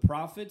the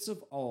prophets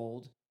of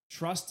old,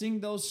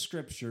 trusting those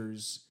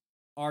scriptures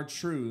are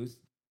truth,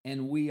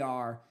 and we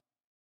are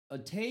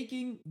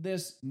taking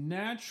this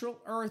natural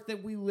earth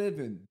that we live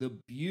in, the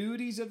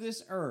beauties of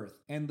this earth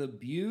and the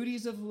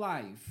beauties of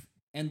life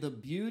and the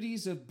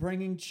beauties of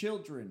bringing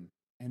children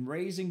and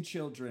raising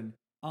children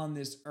on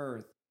this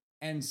earth,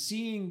 and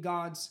seeing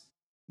God's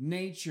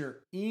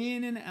nature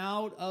in and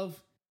out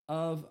of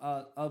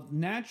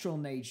natural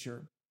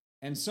nature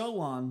and so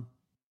on.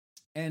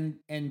 And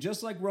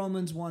just like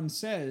Romans 1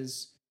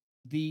 says,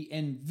 the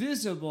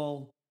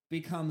invisible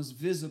becomes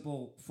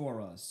visible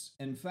for us.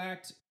 In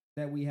fact,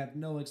 that we have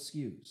no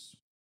excuse.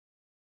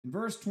 In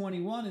verse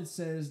 21, it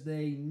says,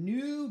 they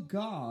knew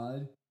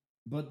God,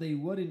 but they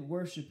wouldn't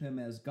worship him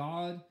as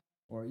God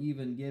or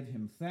even give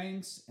him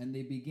thanks, and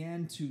they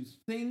began to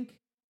think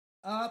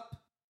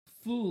up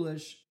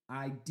foolish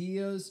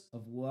ideas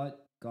of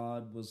what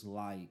God was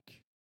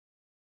like.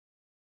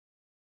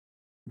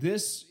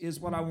 This is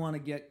what I want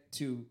to get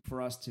to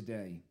for us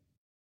today.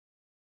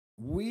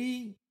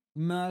 We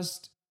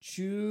must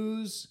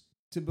choose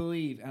to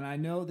believe, and I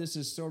know this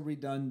is so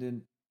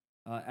redundant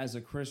as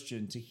a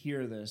Christian to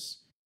hear this,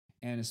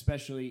 and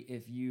especially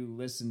if you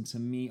listen to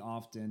me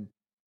often.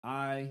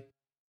 I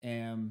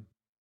am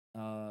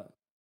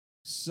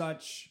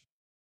such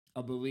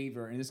a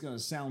believer, and it's going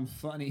to sound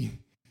funny,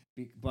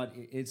 but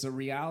it's a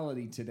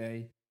reality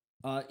today,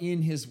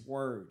 in his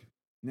word.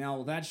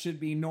 Now, that should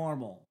be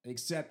normal,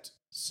 except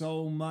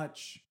so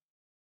much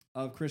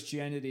of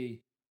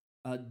Christianity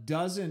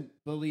doesn't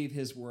believe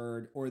his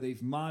word, or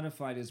they've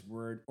modified his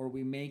word, or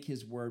we make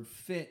his word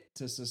fit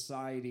to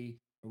society,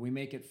 or we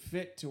make it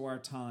fit to our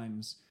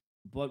times.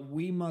 But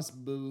we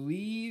must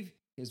believe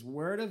his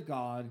word of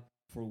God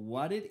for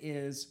what it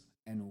is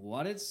and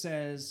what it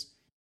says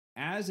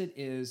as it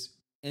is,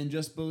 and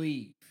just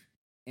believe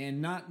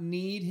and not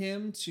need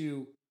him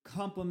to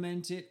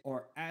complement it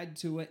or add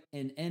to it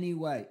in any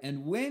way.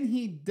 And when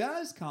he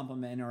does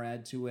complement or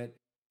add to it,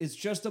 it's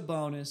just a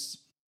bonus.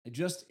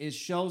 It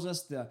shows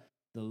us the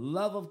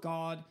love of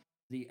God,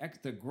 the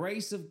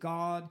grace of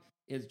God.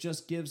 It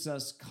just gives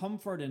us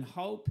comfort and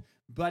hope,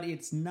 but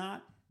it's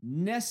not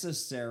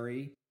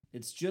necessary.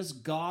 It's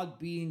just God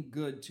being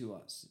good to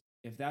us,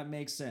 if that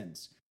makes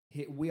sense.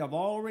 We have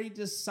already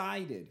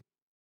decided,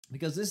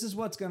 because this is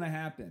what's going to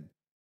happen.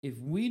 If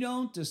we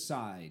don't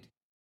decide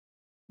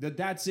that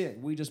that's it,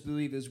 we just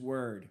believe his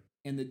word,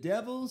 and the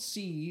devil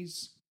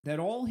sees that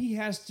all he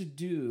has to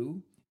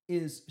do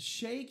is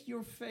shake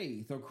your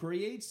faith or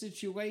create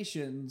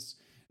situations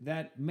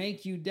that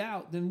make you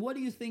doubt, then what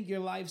do you think your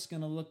life's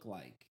going to look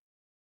like?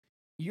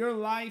 Your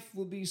life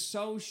will be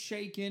so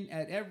shaken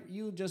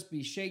you'll just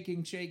be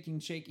shaking.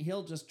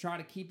 He'll just try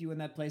to keep you in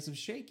that place of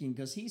shaking,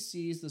 because he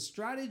sees the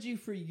strategy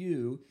for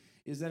you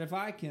is that if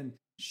I can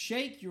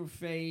shake your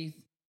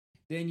faith,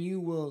 then you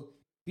will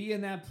be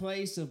in that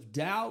place of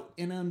doubt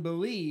and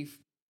unbelief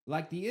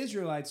like the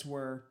Israelites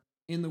were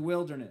in the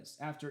wilderness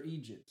after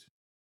Egypt.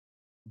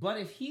 But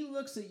if he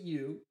looks at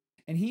you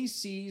and he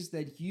sees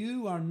that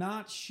you are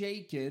not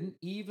shaken,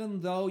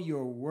 even though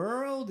your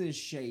world is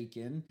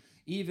shaken,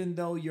 even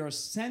though your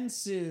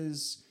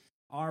senses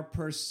are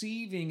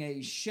perceiving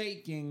a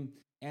shaking,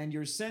 and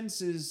your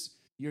senses,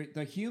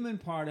 the human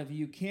part of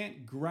you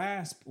can't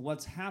grasp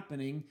what's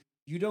happening.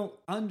 You don't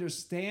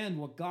understand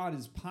what God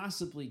is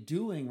possibly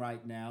doing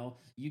right now.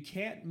 You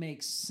can't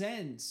make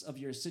sense of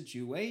your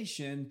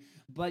situation,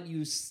 but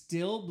you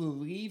still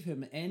believe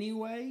him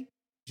anyway,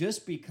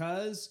 just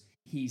because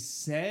he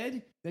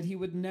said that he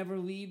would never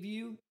leave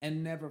you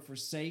and never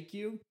forsake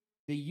you.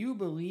 Do you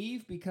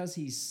believe because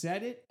he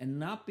said it and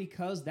not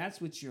because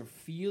that's what you're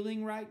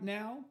feeling right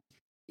now?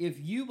 If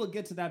you will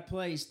get to that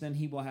place, then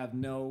he will have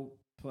no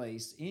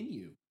place in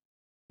you.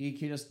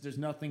 There's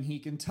nothing he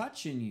can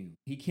touch in you.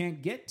 He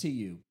can't get to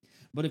you.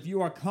 But if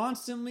you are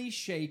constantly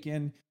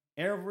shaken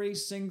every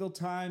single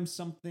time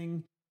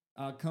something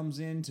comes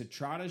in to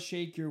try to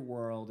shake your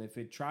world, if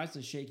it tries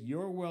to shake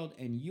your world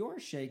and you're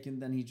shaken,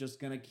 then he's just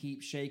going to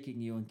keep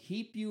shaking you and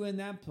keep you in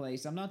that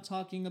place. I'm not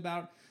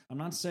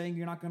saying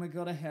you're not going to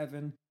go to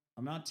heaven.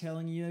 I'm not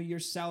telling you your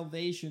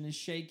salvation is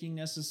shaking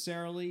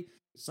necessarily.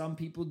 Some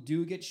people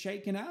do get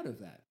shaken out of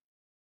that.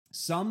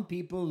 Some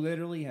people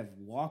literally have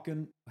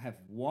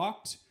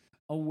walked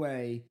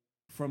away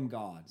from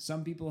God.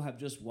 Some people have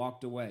just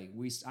walked away.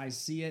 I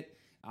see it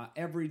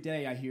every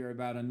day. I hear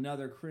about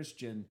another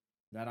Christian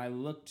that I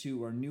look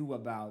to or knew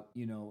about,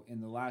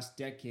 in the last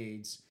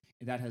decades,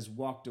 that has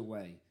walked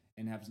away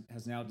and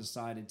has now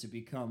decided to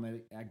become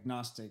an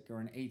agnostic or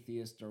an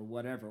atheist or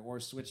whatever,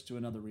 or switch to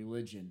another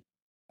religion.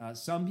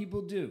 Some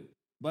people do.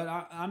 But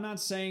I'm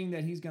not saying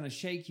that he's going to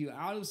shake you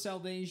out of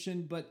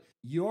salvation, but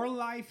your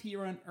life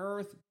here on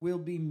earth will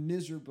be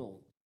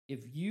miserable if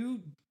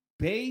you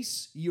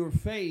base your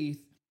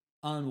faith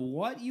on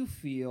what you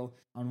feel,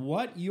 on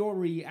what your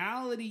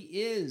reality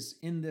is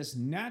in this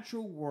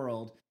natural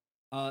world,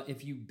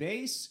 if you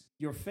base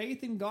your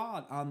faith in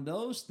God on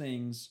those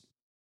things,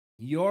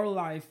 your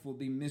life will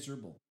be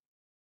miserable.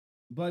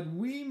 But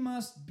we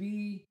must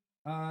be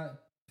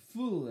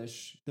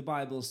foolish, the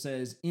Bible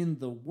says, in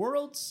the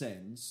world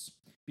sense,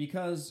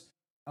 because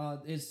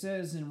it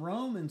says in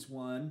Romans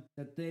 1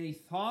 that they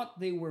thought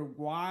they were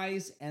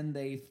wise and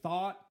they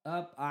thought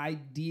up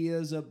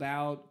ideas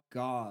about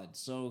God.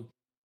 So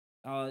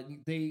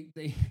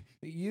they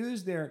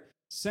use their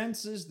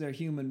senses, their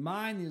human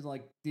mind. Is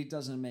like, it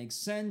doesn't make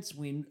sense.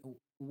 We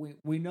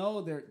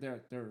know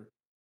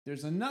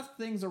there's enough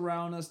things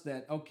around us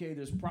that, okay,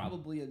 there's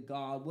probably a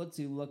God. What's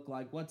he look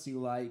like? What's he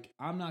like?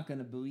 I'm not going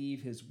to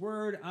believe his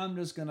word. I'm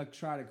just going to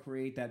try to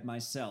create that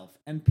myself.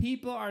 And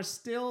people are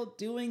still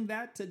doing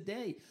that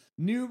today.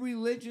 New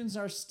religions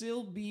are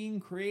still being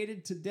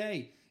created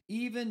today.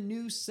 Even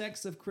new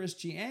sects of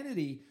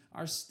Christianity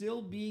are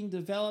still being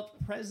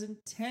developed present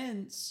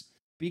tense,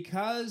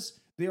 because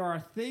there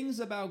are things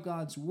about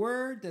God's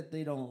word that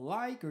they don't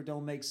like or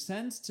don't make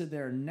sense to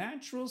their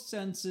natural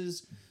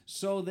senses,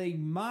 so they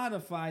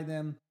modify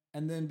them,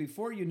 and then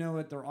before you know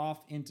it, they're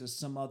off into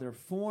some other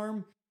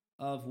form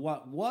of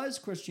what was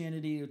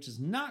Christianity, which is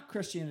not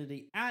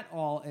Christianity at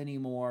all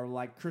anymore,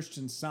 like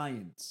Christian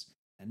Science.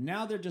 And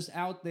now they're just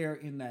out there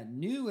in that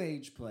new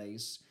age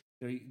place.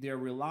 They're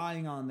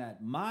relying on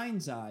that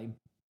mind's eye,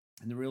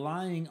 and they're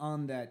relying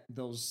on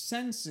those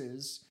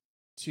senses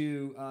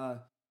to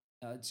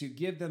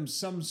give them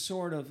some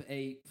sort of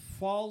a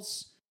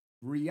false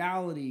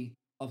reality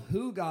of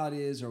who God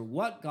is, or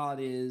what God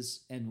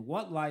is, and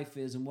what life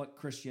is, and what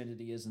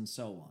Christianity is, and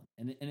so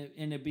on.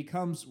 And it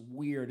becomes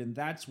weird, and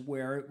that's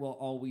where it will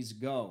always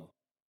go.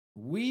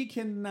 We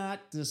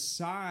cannot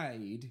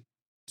decide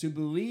to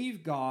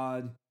believe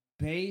God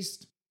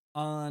based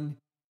on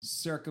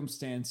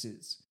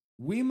circumstances.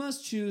 We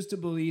must choose to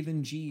believe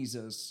in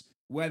Jesus,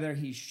 whether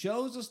he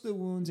shows us the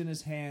wounds in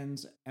his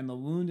hands and the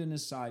wound in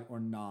his side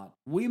or not.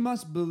 We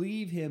must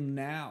believe him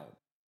now.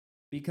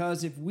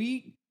 Because if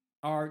we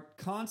are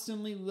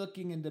constantly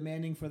looking and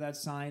demanding for that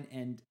sign,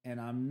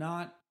 and I'm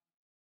not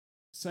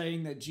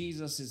saying that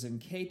Jesus is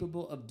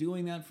incapable of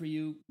doing that for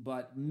you,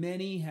 but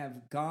many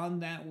have gone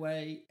that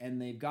way, and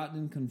they've gotten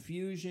in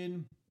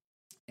confusion,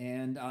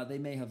 and they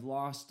may have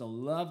lost a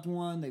loved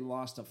one, they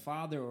lost a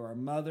father or a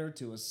mother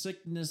to a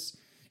sickness,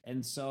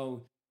 and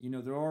so,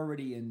 they're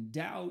already in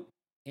doubt.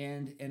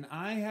 And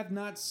I have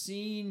not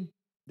seen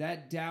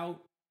that doubt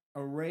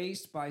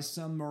erased by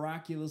some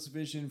miraculous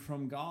vision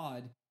from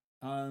God.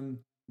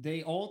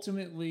 They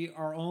ultimately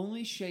are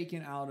only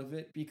shaken out of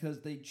it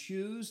because they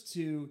choose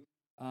to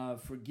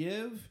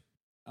forgive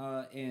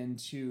and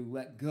to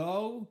let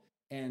go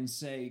and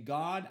say,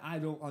 God, I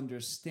don't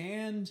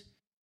understand,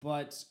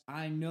 but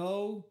I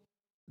know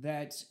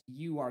that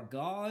you are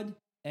God,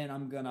 and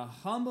I'm going to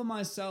humble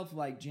myself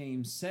like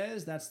James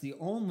says. That's the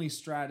only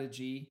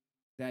strategy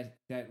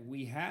that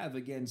we have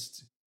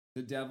against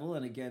the devil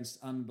and against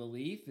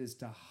unbelief, is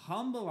to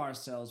humble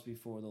ourselves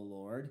before the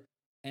Lord,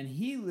 and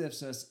he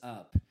lifts us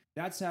up.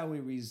 That's how we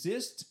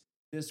resist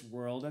this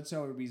world. That's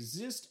how we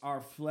resist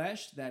our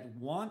flesh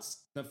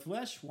the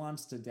flesh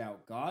wants to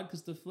doubt God,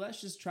 because the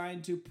flesh is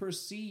trying to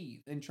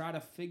perceive and try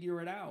to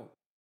figure it out.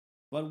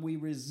 But we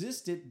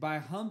resist it by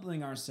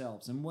humbling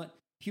ourselves. And what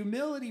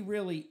humility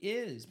really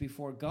is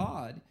before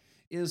God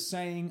is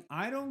saying,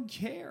 I don't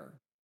care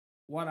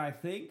what I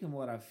think and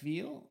what I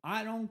feel.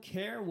 I don't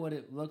care what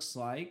it looks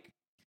like.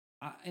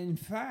 In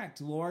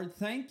fact, Lord,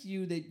 thank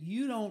you that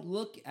you don't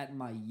look at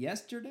my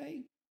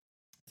yesterday.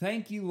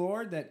 Thank you,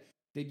 Lord, that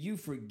you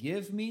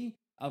forgive me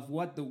of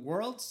what the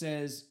world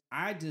says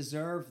I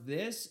deserve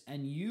this,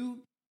 and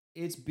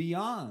it's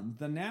beyond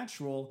the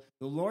natural.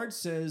 The Lord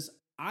says,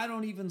 I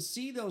don't even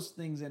see those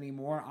things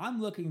anymore.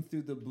 I'm looking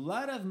through the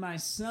blood of my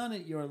Son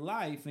at your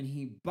life, and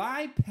he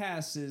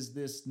bypasses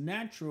this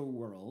natural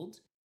world.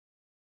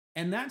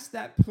 And that's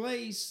that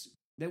place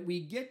that we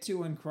get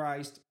to in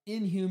Christ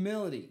in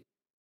humility.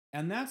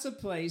 And that's a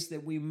place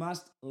that we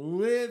must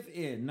live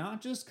in,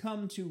 not just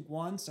come to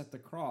once at the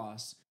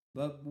cross,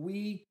 but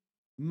we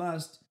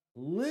must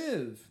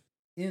live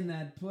in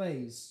that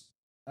place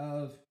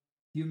of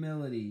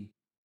humility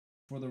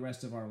for the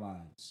rest of our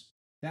lives.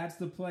 That's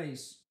the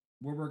place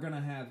where we're going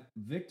to have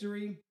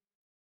victory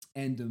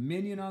and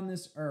dominion on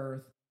this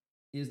earth,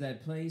 is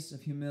that place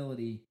of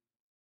humility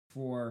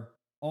for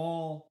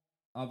all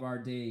of our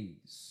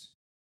days.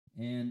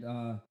 And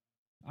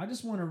I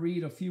just want to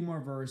read a few more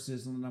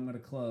verses, and then I'm going to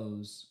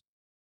close.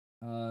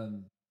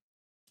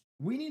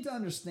 We need to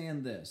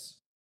understand this.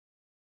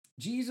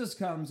 Jesus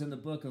comes in the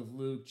book of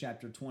Luke,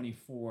 chapter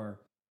 24,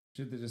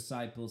 to the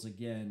disciples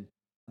again.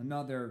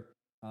 Another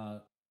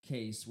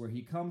case where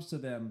he comes to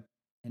them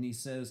and he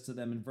says to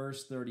them in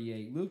verse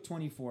 38, Luke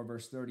 24,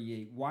 verse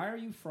 38, "Why are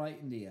you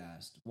frightened?" he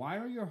asked. "Why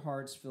are your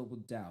hearts filled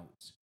with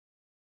doubt?"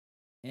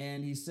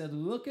 And he said,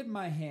 "Look at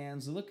my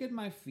hands, look at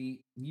my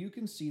feet. You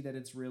can see that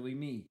it's really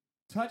me.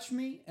 Touch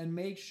me and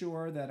make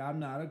sure that I'm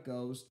not a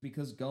ghost,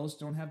 because ghosts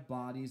don't have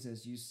bodies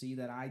as you see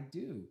that I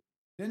do.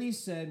 Then he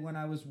said, when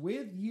I was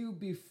with you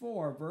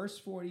before, verse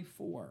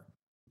 44.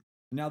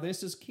 Now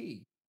this is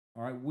key.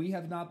 All right, we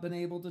have not been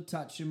able to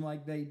touch him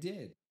like they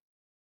did.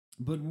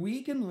 But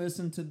we can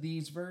listen to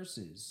these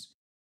verses.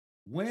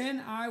 When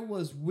I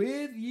was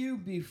with you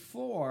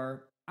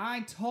before,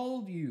 I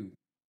told you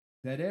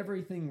that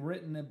everything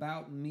written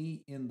about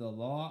me in the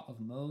law of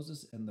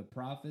Moses and the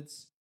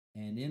prophets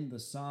and in the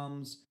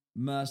Psalms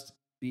must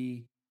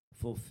be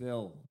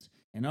fulfilled.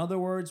 In other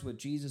words, what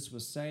Jesus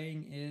was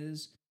saying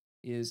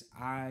is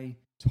I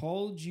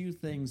told you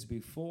things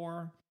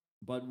before,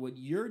 but what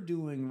you're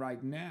doing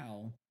right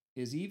now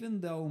is, even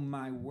though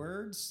my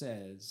word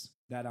says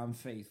that I'm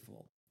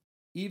faithful,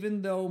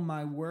 even though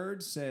my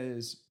word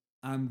says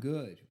I'm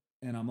good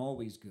and I'm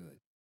always good,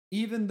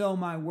 even though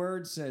my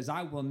word says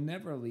I will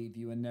never leave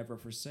you and never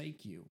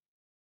forsake you,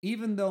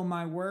 even though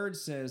my word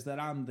says that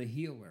I'm the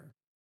healer,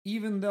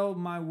 even though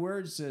my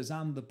word says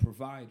I'm the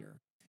provider,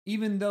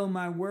 even though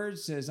my word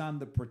says I'm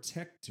the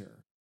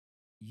protector,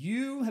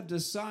 you have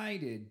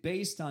decided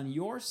based on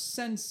your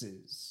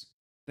senses,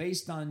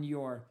 based on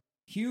your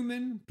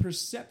human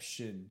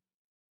perception,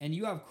 and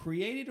you have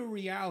created a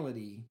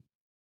reality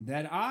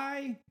that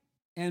I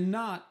am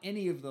not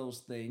any of those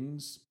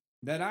things,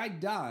 that I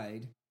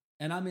died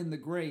and I'm in the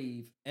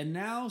grave, and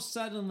now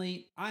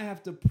suddenly I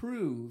have to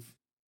prove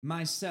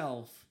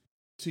myself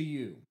to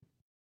you.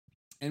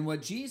 And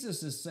what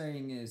Jesus is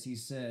saying is, he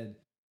said,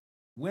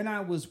 when I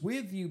was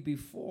with you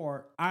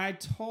before, I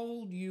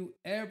told you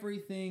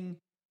everything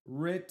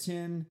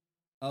written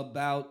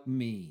about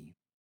me.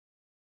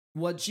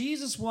 What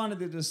Jesus wanted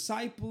the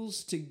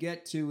disciples to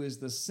get to is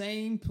the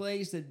same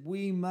place that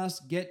we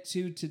must get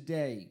to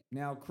today.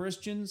 Now,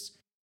 Christians,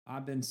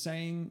 I've been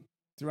saying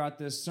throughout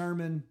this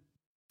sermon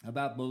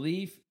about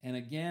belief, and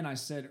again, I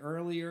said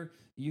earlier,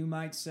 you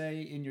might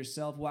say in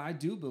yourself, well, I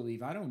do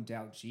believe. I don't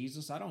doubt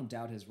Jesus. I don't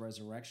doubt his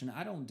resurrection.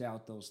 I don't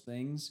doubt those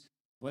things.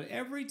 But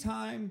every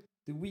time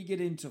that we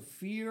get into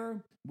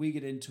fear, we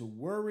get into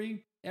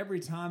worry, every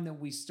time that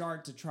we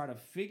start to try to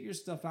figure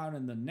stuff out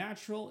in the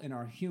natural, in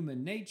our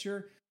human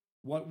nature,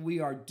 what we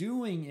are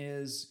doing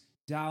is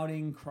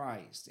doubting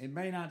Christ. It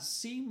may not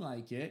seem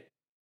like it.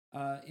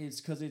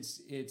 It's because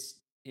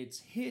it's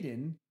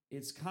hidden.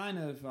 It's kind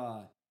of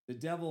the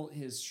devil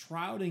is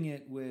shrouding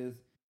it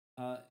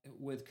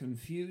with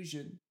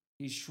confusion.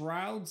 He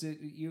shrouds it.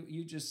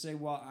 You just say,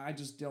 well, I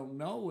just don't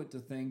know what to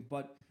think,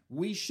 but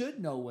we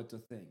should know what to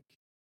think.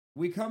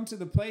 We come to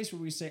the place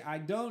where we say, I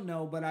don't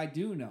know, but I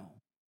do know.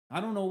 I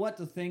don't know what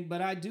to think,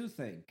 but I do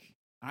think.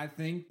 I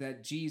think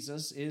that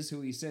Jesus is who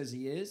he says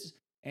he is,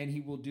 and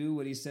he will do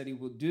what he said he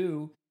will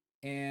do.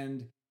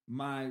 And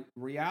my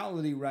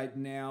reality right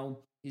now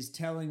is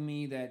telling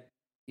me that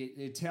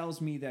it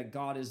tells me that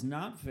God is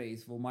not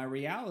faithful. My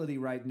reality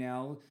right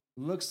now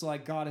looks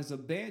like God has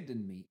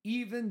abandoned me.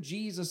 Even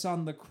Jesus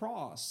on the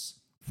cross,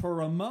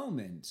 for a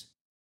moment,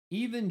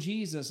 even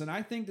Jesus, and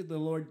I think that the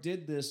Lord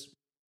did this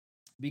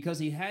because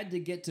he had to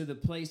get to the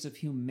place of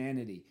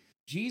humanity.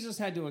 Jesus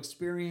had to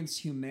experience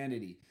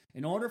humanity.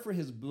 In order for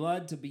his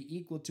blood to be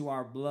equal to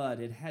our blood,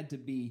 it had to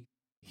be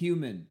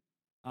human.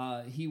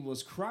 He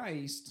was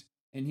Christ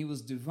and he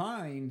was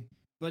divine,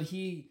 but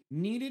he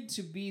needed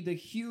to be the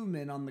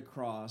human on the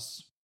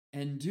cross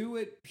and do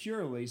it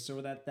purely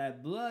so that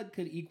that blood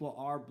could equal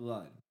our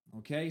blood.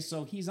 Okay,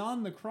 so he's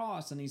on the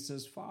cross and he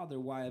says, Father,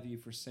 why have you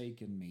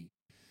forsaken me?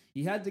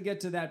 He had to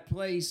get to that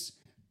place,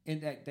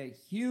 in that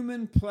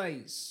human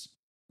place,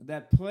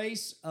 that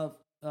place of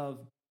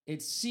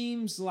it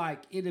seems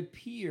like, it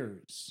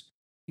appears.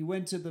 He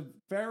went to the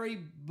very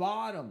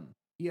bottom.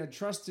 He had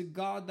trusted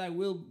God, thy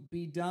will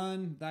be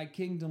done, thy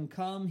kingdom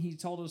come. He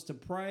told us to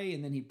pray,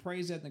 and then he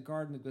prays that in the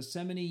Garden of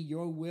Gethsemane,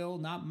 your will,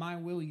 not my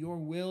will, your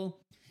will.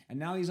 And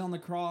now he's on the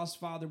cross.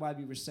 Father, why have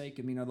you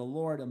forsaken me? Now the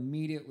Lord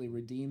immediately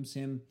redeems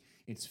him.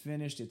 It's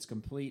finished, it's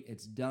complete,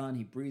 it's done.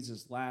 He breathes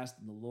his last,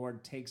 and the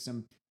Lord takes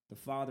him. The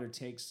Father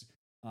takes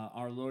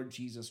our Lord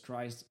Jesus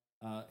Christ,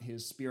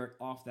 his spirit,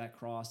 off that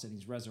cross, and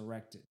he's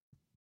resurrected.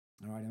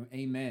 All right,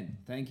 amen.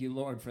 Thank you,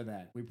 Lord, for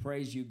that. We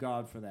praise you,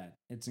 God, for that.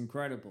 It's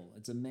incredible.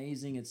 It's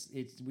amazing. It's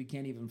we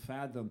can't even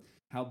fathom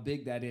how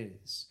big that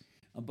is.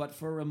 But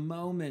for a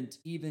moment,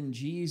 even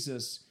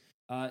Jesus,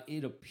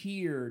 it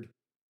appeared.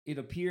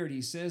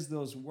 He says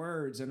those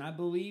words, and I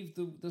believe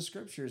the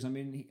scriptures. I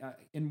mean,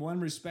 in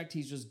one respect,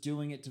 he's just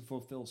doing it to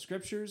fulfill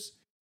scriptures.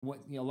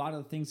 A lot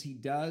of the things he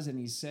does, and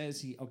he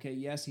says,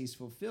 yes, he's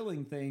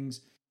fulfilling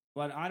things.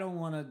 But I don't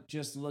want to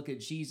just look at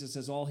Jesus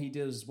as all he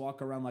did is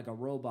walk around like a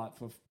robot,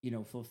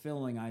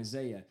 fulfilling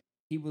Isaiah.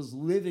 He was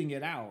living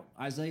it out.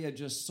 Isaiah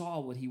just saw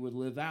what he would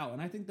live out.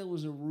 And I think that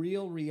was a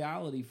real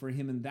reality for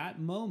him in that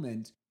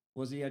moment,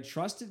 was he had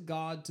trusted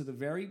God to the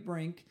very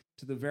brink,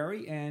 to the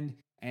very end,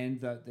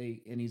 and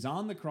he's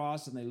on the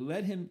cross, and he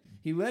let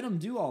him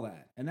do all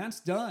that. And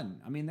that's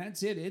done. I mean,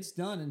 that's it. It's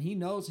done. And he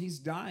knows he's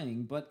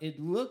dying, but it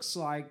looks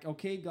like,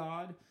 okay,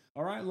 God,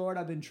 all right, Lord,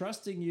 I've been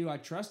trusting you. I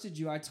trusted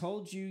you. I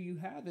told you, you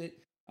have it.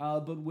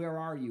 but where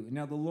are you?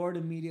 Now, the Lord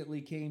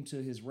immediately came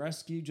to his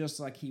rescue, just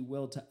like he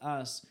will to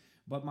us.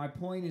 But my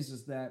point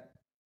is that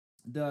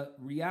the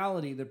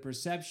reality, the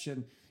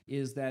perception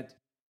is that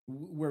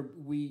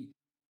we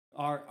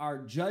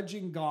are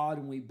judging God,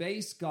 and we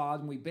base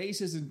God, and we base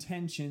his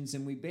intentions,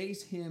 and we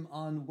base him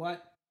on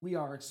what we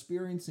are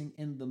experiencing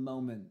in the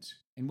moment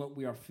and what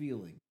we are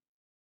feeling.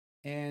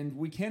 And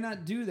we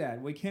cannot do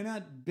that. We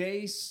cannot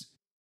base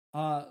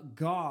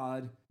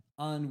God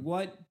on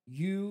what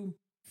you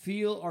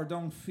feel or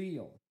don't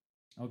feel.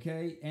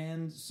 Okay?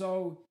 And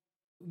so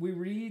we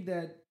read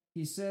that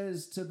he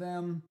says to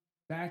them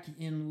back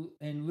in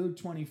Luke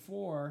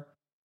 24,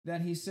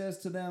 that he says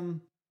to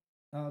them,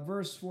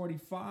 verse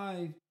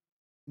 45,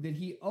 that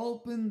he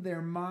opened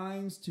their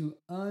minds to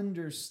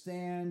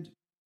understand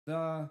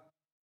the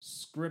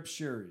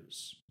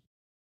scriptures.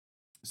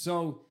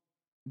 So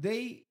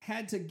they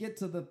had to get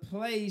to the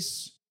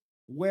place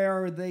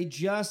where they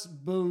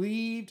just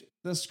believed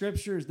the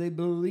scriptures. They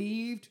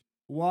believed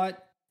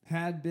what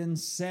had been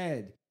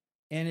said,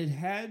 and it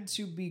had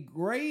to be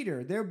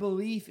greater. Their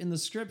belief in the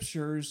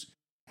scriptures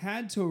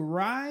had to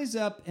rise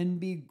up and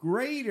be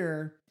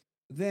greater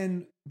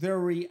than their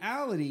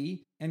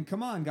reality. And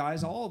come on,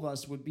 guys, all of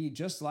us would be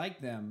just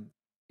like them.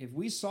 If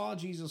we saw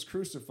Jesus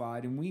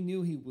crucified and we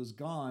knew he was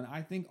gone,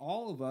 I think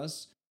all of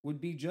us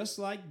would be just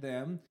like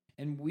them,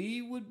 and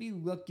we would be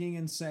looking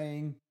and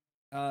saying,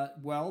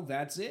 well,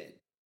 that's it.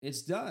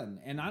 It's done.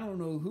 And I don't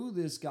know who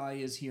this guy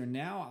is here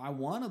now. I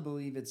want to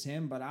believe it's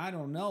him, but I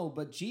don't know.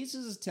 But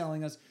Jesus is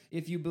telling us,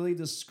 if you believe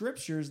the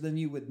scriptures, then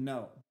you would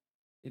know.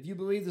 If you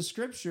believe the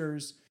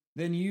scriptures,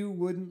 then you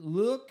wouldn't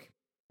look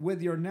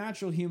with your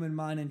natural human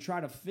mind and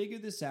try to figure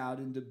this out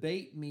and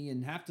debate me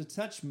and have to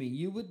touch me.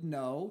 You would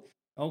know,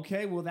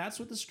 okay, well, that's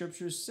what the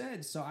scriptures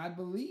said, so I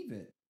believe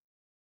it.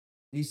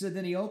 He said,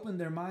 then he opened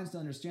their minds to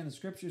understand the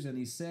scriptures, and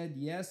he said,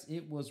 yes,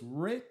 it was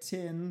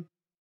written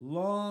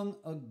long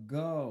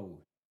ago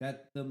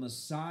that the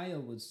Messiah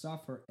would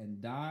suffer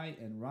and die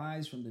and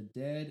rise from the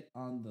dead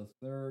on the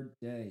third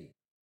day.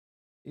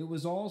 It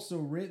was also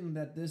written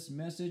that this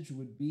message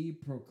would be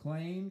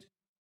proclaimed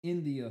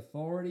in the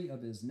authority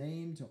of his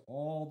name to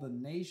all the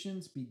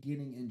nations,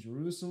 beginning in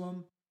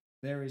Jerusalem.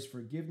 There is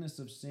forgiveness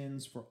of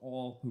sins for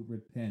all who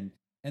repent.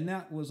 And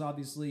that was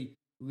obviously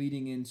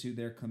leading into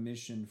their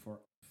commission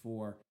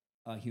for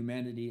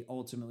humanity,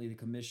 ultimately the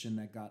commission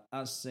that got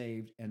us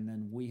saved, and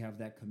then we have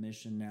that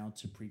commission now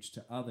to preach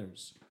to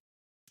others.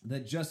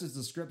 That just as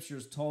the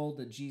scriptures told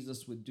that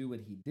Jesus would do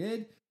what he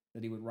did,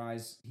 that he would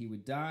rise, he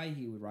would die,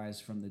 he would rise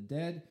from the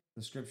dead,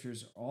 the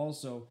scriptures are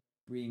also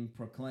being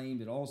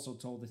proclaimed. It also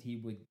told that he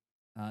would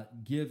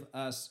give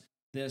us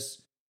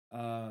this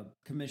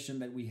commission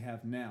that we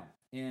have now.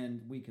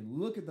 And we can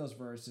look at those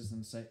verses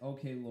and say,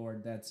 okay,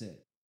 Lord, that's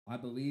it. I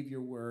believe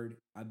your word.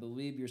 I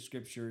believe your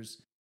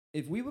scriptures.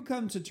 If we would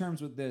come to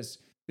terms with this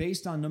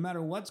based on no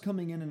matter what's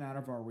coming in and out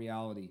of our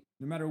reality,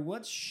 no matter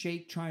what's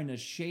trying to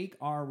shake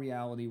our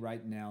reality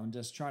right now and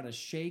just try to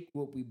shake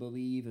what we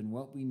believe and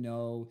what we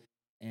know,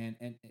 and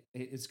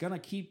it's going to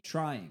keep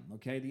trying,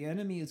 okay? The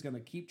enemy is going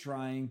to keep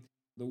trying.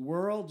 The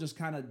world just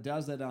kind of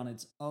does it on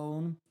its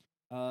own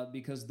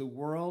because the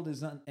world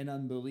is in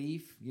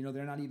unbelief. You know,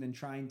 they're not even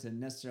trying to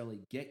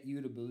necessarily get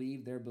you to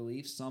believe their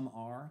beliefs. Some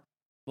are.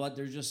 But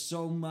there's just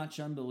so much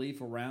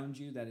unbelief around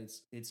you that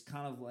it's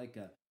kind of like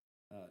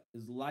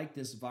is like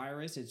this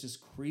virus. It's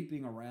just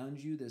creeping around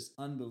you, this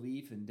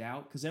unbelief and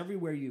doubt. Because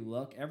everywhere you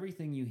look,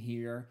 everything you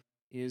hear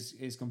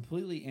is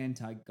completely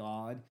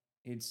anti-God.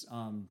 It's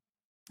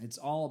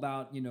all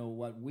about, you know,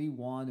 what we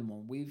want and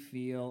what we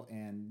feel,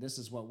 and this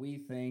is what we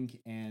think,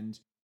 and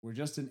we're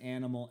just an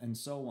animal, and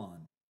so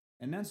on.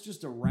 And that's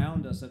just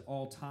around us at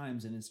all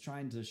times, and it's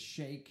trying to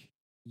shake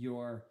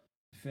your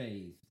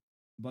faith.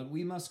 But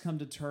we must come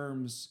to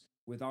terms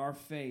with our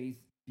faith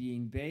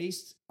being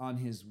based on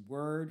his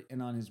word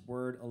and on his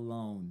word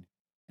alone.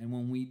 And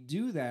when we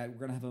do that, we're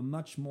going to have a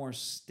much more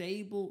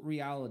stable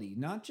reality,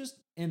 not just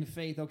in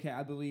faith. Okay,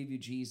 I believe you,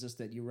 Jesus,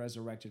 that you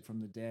resurrected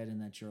from the dead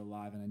and that you're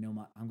alive, and I know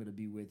I'm going to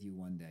be with you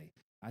one day.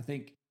 I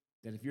think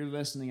that if you're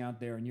listening out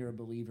there and you're a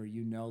believer,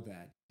 you know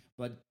that.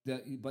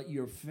 But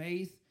your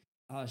faith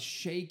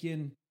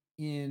shaken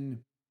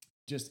in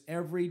just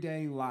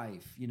everyday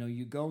life. You know,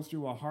 you go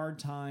through a hard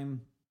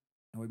time,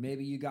 or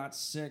maybe you got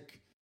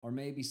sick, or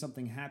maybe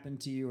something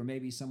happened to you, or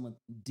maybe someone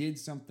did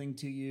something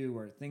to you,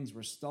 or things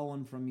were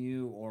stolen from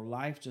you, or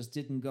life just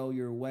didn't go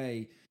your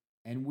way.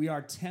 And we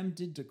are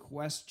tempted to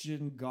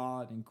question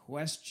God and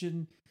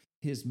question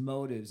his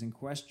motives and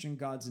question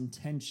God's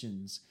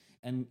intentions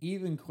and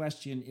even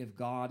question if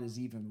God is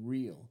even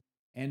real.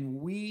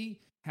 And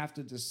we have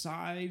to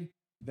decide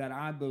that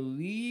I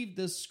believe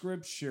the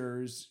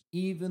scriptures,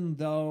 even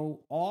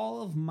though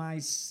all of my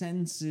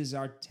senses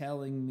are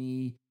telling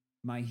me,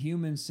 my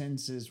human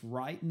senses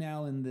right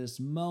now in this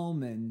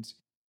moment,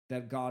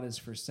 that God has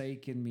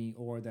forsaken me,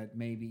 or that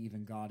maybe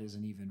even God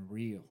isn't even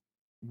real.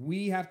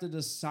 We have to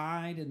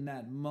decide in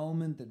that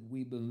moment that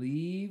we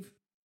believe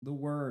the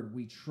word.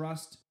 We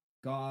trust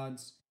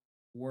God's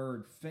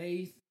word.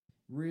 Faith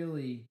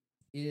really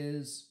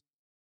is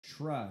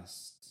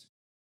trust.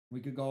 We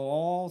could go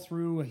all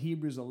through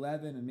Hebrews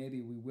 11, and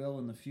maybe we will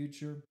in the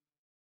future.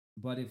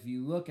 But if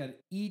you look at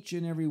each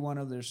and every one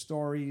of their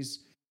stories,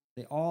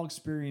 they all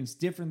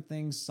experienced different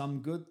things,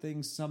 some good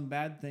things, some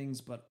bad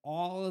things, but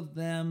all of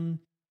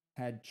them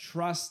had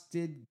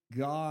trusted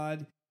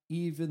God,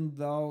 even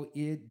though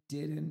it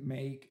didn't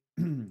make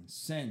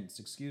sense.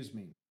 Excuse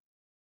me.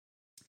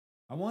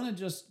 I want to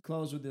just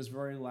close with this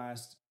very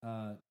last.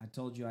 I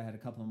told you I had a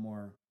couple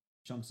more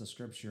chunks of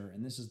scripture,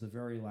 and this is the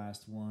very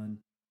last one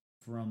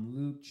from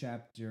Luke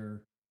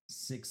chapter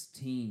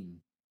 16.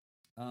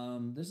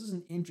 This is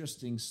an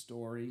interesting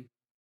story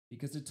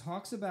because it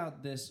talks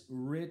about this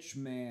rich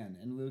man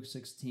in Luke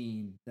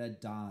 16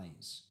 that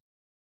dies.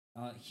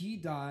 He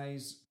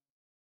dies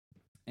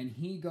and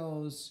he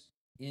goes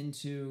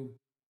into,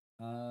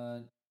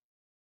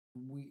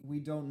 we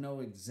don't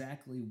know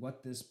exactly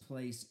what this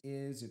place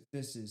is, if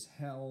this is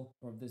hell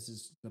or if this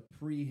is the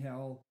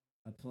pre-hell,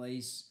 a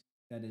place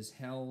that is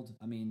held.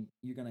 I mean,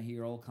 you're going to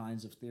hear all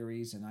kinds of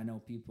theories, and I know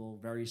people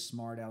very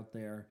smart out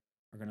there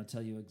are going to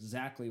tell you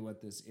exactly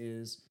what this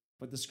is,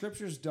 but the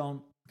scriptures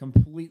don't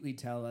completely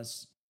tell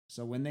us.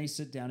 So when they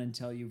sit down and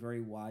tell you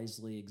very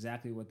wisely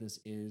exactly what this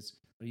is,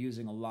 they're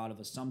using a lot of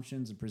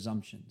assumptions and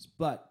presumptions.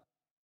 But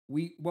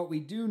what we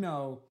do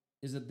know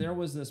is that there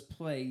was this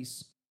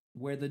place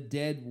where the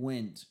dead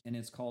went, and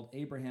it's called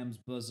Abraham's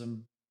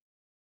bosom.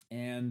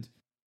 And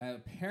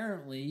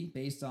apparently,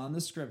 based on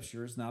the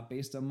scriptures, not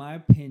based on my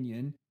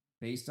opinion,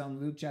 based on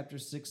Luke chapter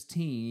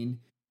 16,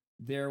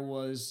 there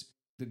was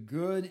the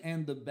good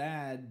and the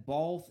bad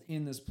both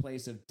in this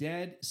place of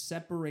dead,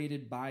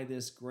 separated by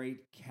this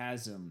great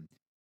chasm.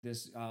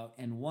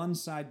 And one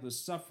side was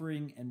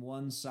suffering, and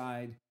one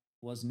side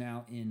was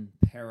now in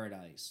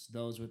paradise.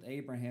 Those with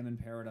Abraham in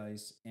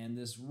paradise. And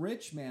this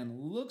rich man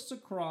looks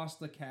across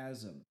the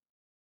chasm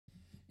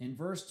in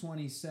verse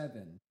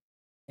 27,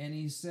 and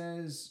he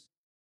says,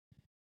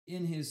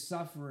 in his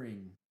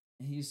suffering,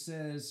 he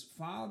says,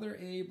 Father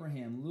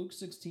Abraham, Luke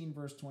 16,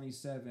 verse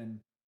 27,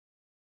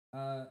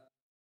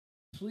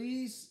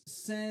 please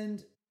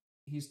send,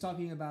 he's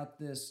talking about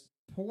this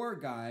poor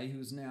guy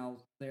who's now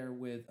there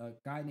with a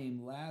guy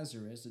named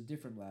Lazarus, a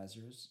different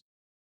Lazarus,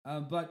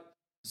 but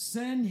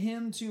send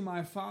him to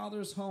my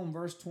father's home,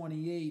 verse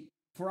 28,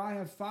 for I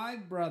have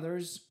 5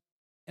 brothers,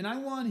 and I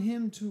want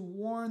him to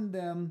warn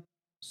them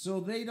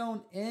so they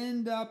don't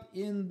end up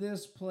in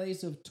this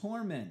place of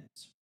torment.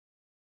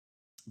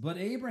 But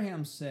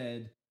Abraham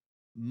said,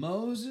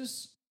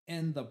 Moses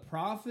and the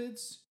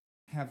prophets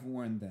have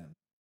warned them.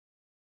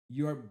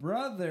 Your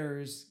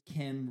brothers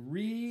can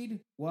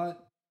read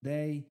what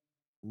they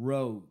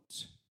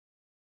wrote.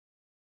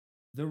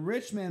 The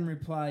rich man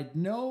replied,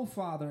 No,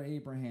 Father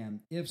Abraham,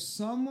 if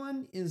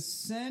someone is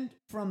sent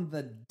from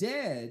the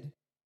dead,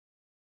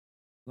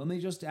 let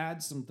me just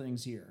add some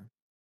things here.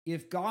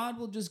 If God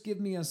will just give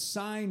me a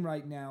sign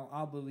right now,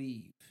 I'll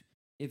believe.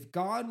 If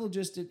God will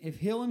just, if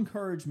he'll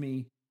encourage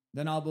me,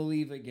 then I'll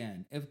believe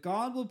again. If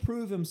God will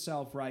prove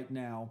himself right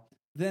now,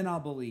 then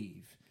I'll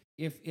believe.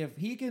 If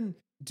he can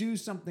do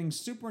something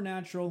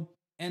supernatural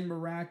and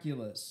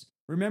miraculous.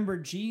 Remember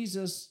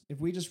Jesus, if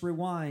we just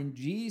rewind,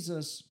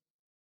 Jesus,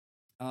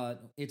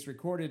 it's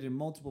recorded in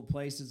multiple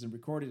places and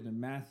recorded in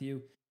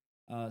Matthew,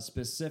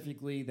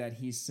 specifically that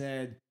he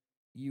said,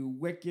 you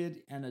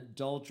wicked and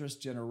adulterous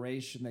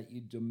generation, that you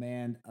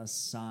demand a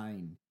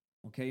sign.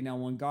 Okay, now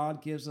when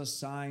God gives us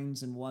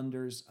signs and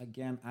wonders,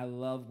 again, I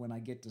love when I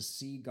get to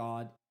see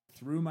God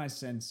through my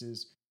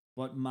senses,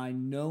 but my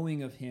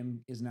knowing of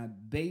him is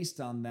not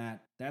based on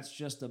that. That's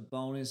just a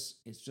bonus.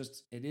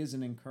 It is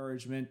an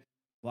encouragement,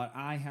 but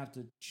I have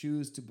to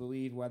choose to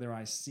believe whether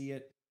I see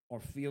it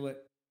or feel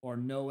it or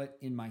know it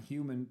in my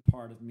human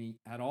part of me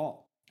at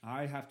all.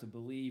 I have to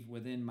believe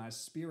within my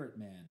spirit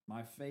man.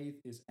 My faith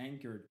is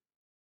anchored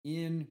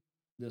in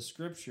the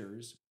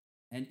scriptures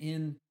and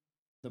in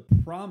the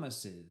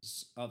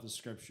promises of the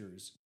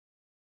scriptures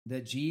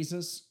that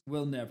Jesus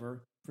will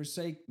never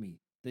forsake me,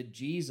 that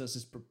Jesus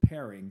is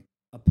preparing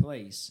a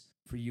place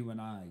for you and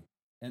I.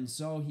 And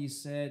so he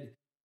said,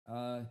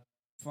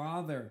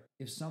 Father,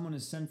 if someone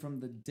is sent from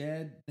the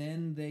dead,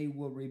 then they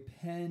will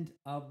repent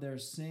of their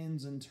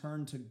sins and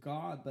turn to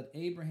God. But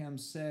Abraham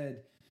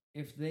said,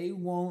 if they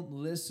won't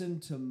listen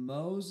to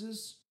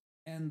Moses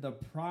and the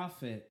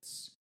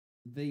prophets,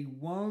 they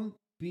won't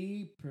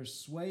be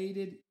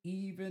persuaded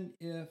even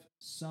if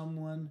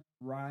someone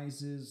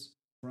rises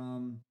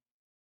from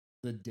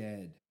the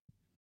dead.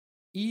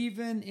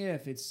 Even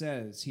if it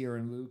says here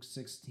in Luke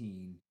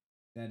 16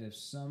 that if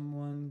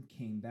someone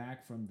came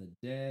back from the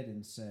dead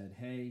and said,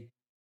 hey,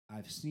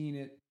 I've seen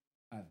it,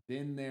 I've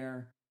been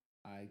there,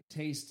 I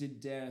tasted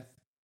death,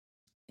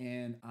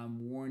 and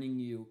I'm warning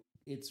you,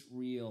 it's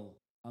real.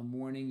 I'm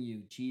warning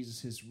you,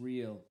 Jesus is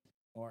real.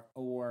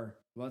 Or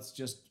let's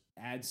just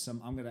add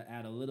some, I'm going to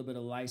add a little bit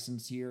of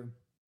license here.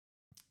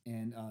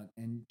 And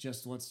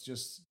just let's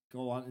just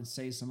go on and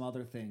say some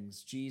other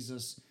things.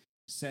 Jesus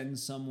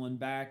sends someone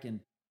back, and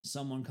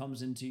someone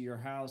comes into your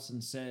house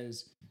and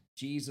says,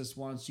 Jesus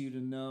wants you to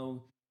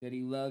know that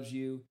he loves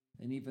you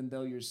And even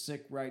though you're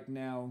sick right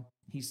now,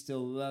 he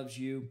still loves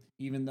you.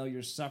 Even though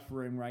you're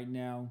suffering right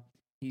now,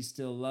 he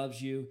still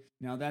loves you.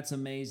 Now that's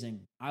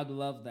amazing. I'd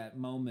love that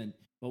moment.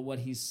 But what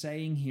he's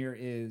saying here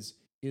is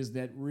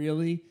that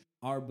really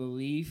our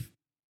belief,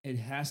 it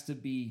has to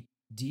be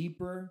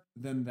deeper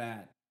than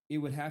that. It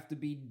would have to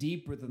be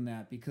deeper than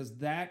that, because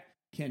that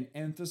can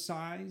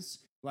emphasize,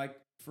 like,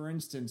 for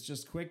instance,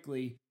 just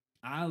quickly,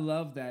 I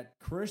love that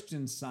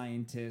Christian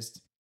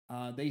scientists,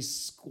 they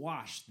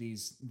squash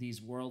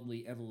these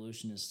worldly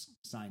evolutionist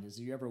scientists.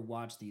 If you ever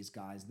watch these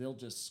guys, they'll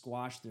just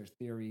squash their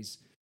theories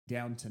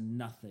down to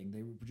nothing.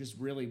 They just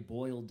really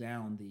boil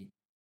down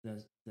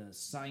the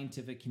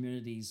scientific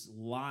community's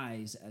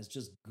lies as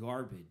just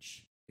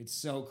garbage. It's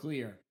so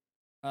clear.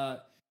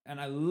 And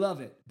I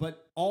love it.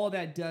 But all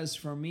that does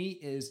for me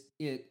is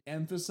it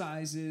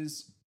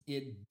emphasizes,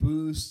 it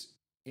boosts,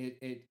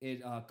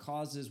 it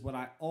causes what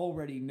I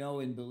already know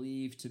and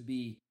believe to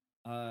be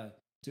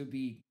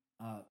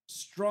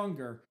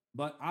stronger.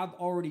 But I've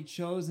already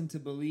chosen to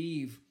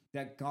believe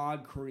that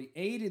God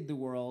created the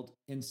world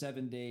in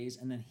 7 days,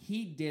 and then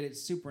he did it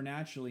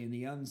supernaturally in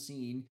the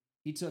unseen.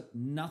 He took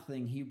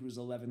nothing, Hebrews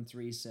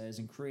 11:3 says,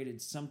 and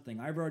created something.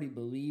 I've already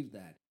believed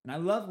that. And I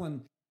love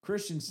when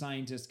Christian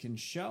scientists can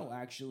show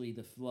actually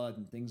the flood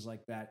and things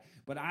like that.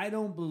 But I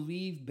don't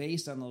believe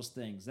based on those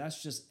things.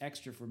 That's just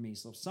extra for me.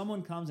 So if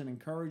someone comes and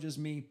encourages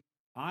me,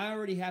 I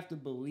already have to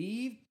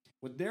believe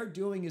what they're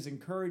doing is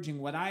encouraging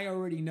what I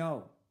already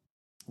know,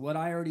 what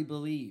I already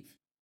believe.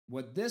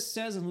 What this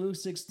says in Luke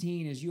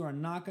 16 is you are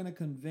not going to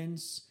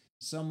convince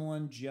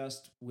someone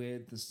just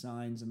with the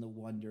signs and the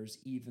wonders,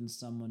 even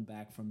someone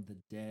back from the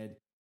dead.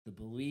 The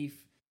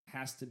belief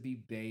has to be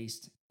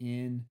based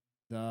in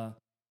the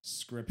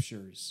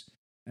scriptures.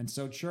 And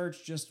so,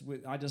 church,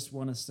 I just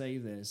want to say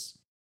this.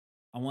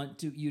 I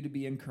want you to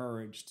be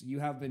encouraged. You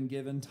have been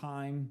given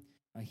time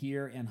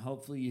here, and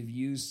hopefully you've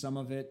used some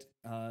of it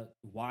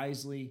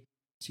wisely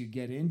to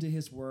get into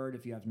his word.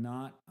 If you have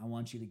not, I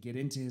want you to get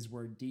into his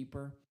word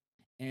deeper.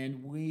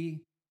 And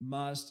we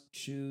must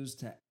choose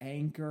to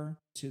anchor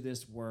to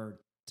this word,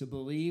 to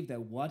believe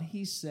that what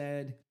he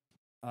said,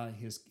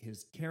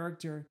 his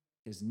character,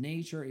 his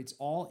nature, it's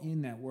all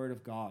in that word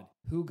of God,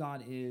 who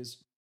God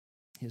is,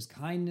 his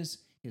kindness,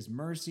 his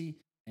mercy,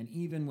 and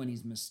even when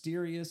he's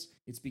mysterious,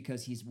 it's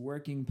because he's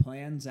working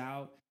plans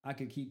out. I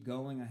could keep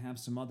going. I have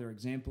some other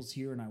examples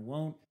here, and I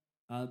won't.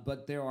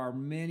 But there are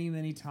many,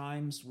 many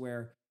times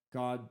where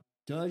God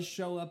does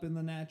show up in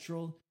the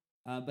natural,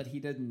 but he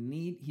doesn't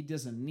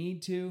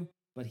need to,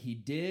 but he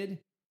did.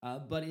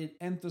 But it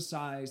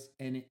emphasized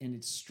and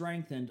it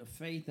strengthened a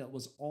faith that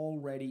was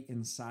already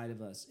inside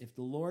of us. If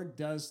the Lord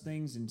does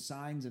things in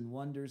signs and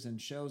wonders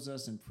and shows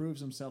us and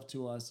proves himself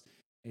to us,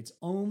 it's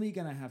only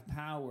going to have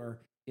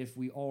power if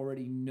we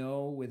already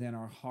know within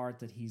our heart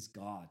that he's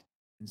God.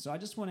 And so I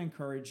just want to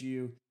encourage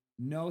you,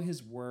 know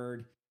his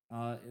word.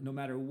 No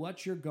matter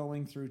what you're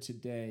going through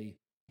today,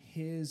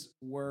 his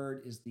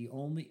word is the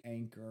only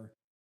anchor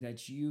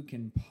that you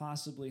can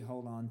possibly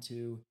hold on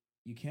to.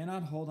 You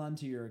cannot hold on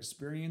to your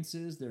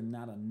experiences. They're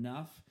not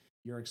enough.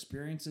 Your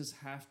experiences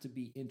have to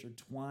be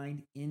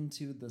intertwined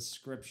into the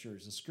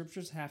scriptures. The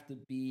scriptures have to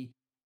be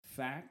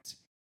fact,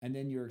 and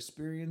then your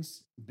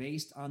experience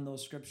based on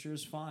those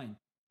scriptures, fine.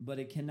 But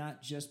it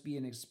cannot just be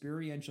an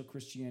experiential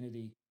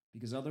Christianity,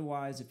 because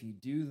otherwise, if you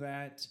do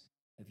that,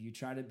 if you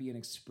try to be an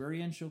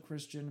experiential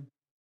Christian,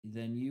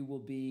 then you will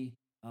be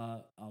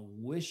a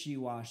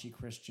wishy-washy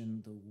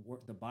Christian.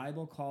 The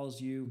Bible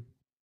calls you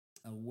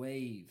a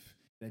wave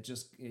that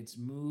it's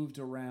moved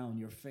around.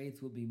 Your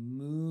faith will be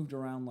moved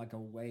around like a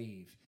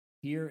wave,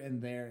 here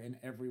and there and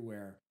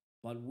everywhere.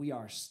 But we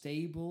are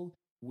stable,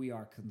 we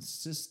are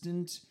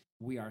consistent,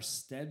 we are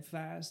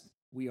steadfast,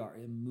 we are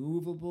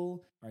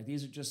immovable. Right?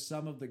 These are just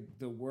some of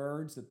the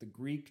words that the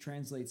Greek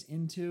translates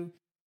into.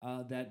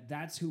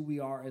 That's who we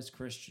are as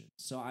Christians.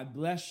 So I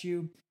bless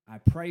you, I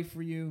pray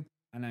for you,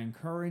 and I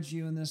encourage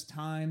you in this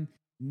time,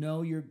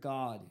 know your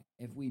God.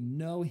 If we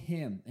know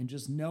him and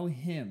just know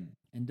him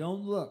and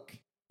don't look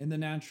in the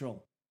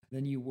natural,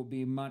 then you will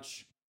be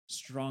much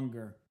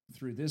stronger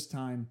through this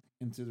time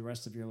and through the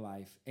rest of your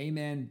life.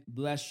 Amen.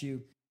 Bless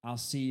you. I'll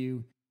see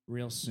you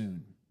real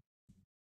soon.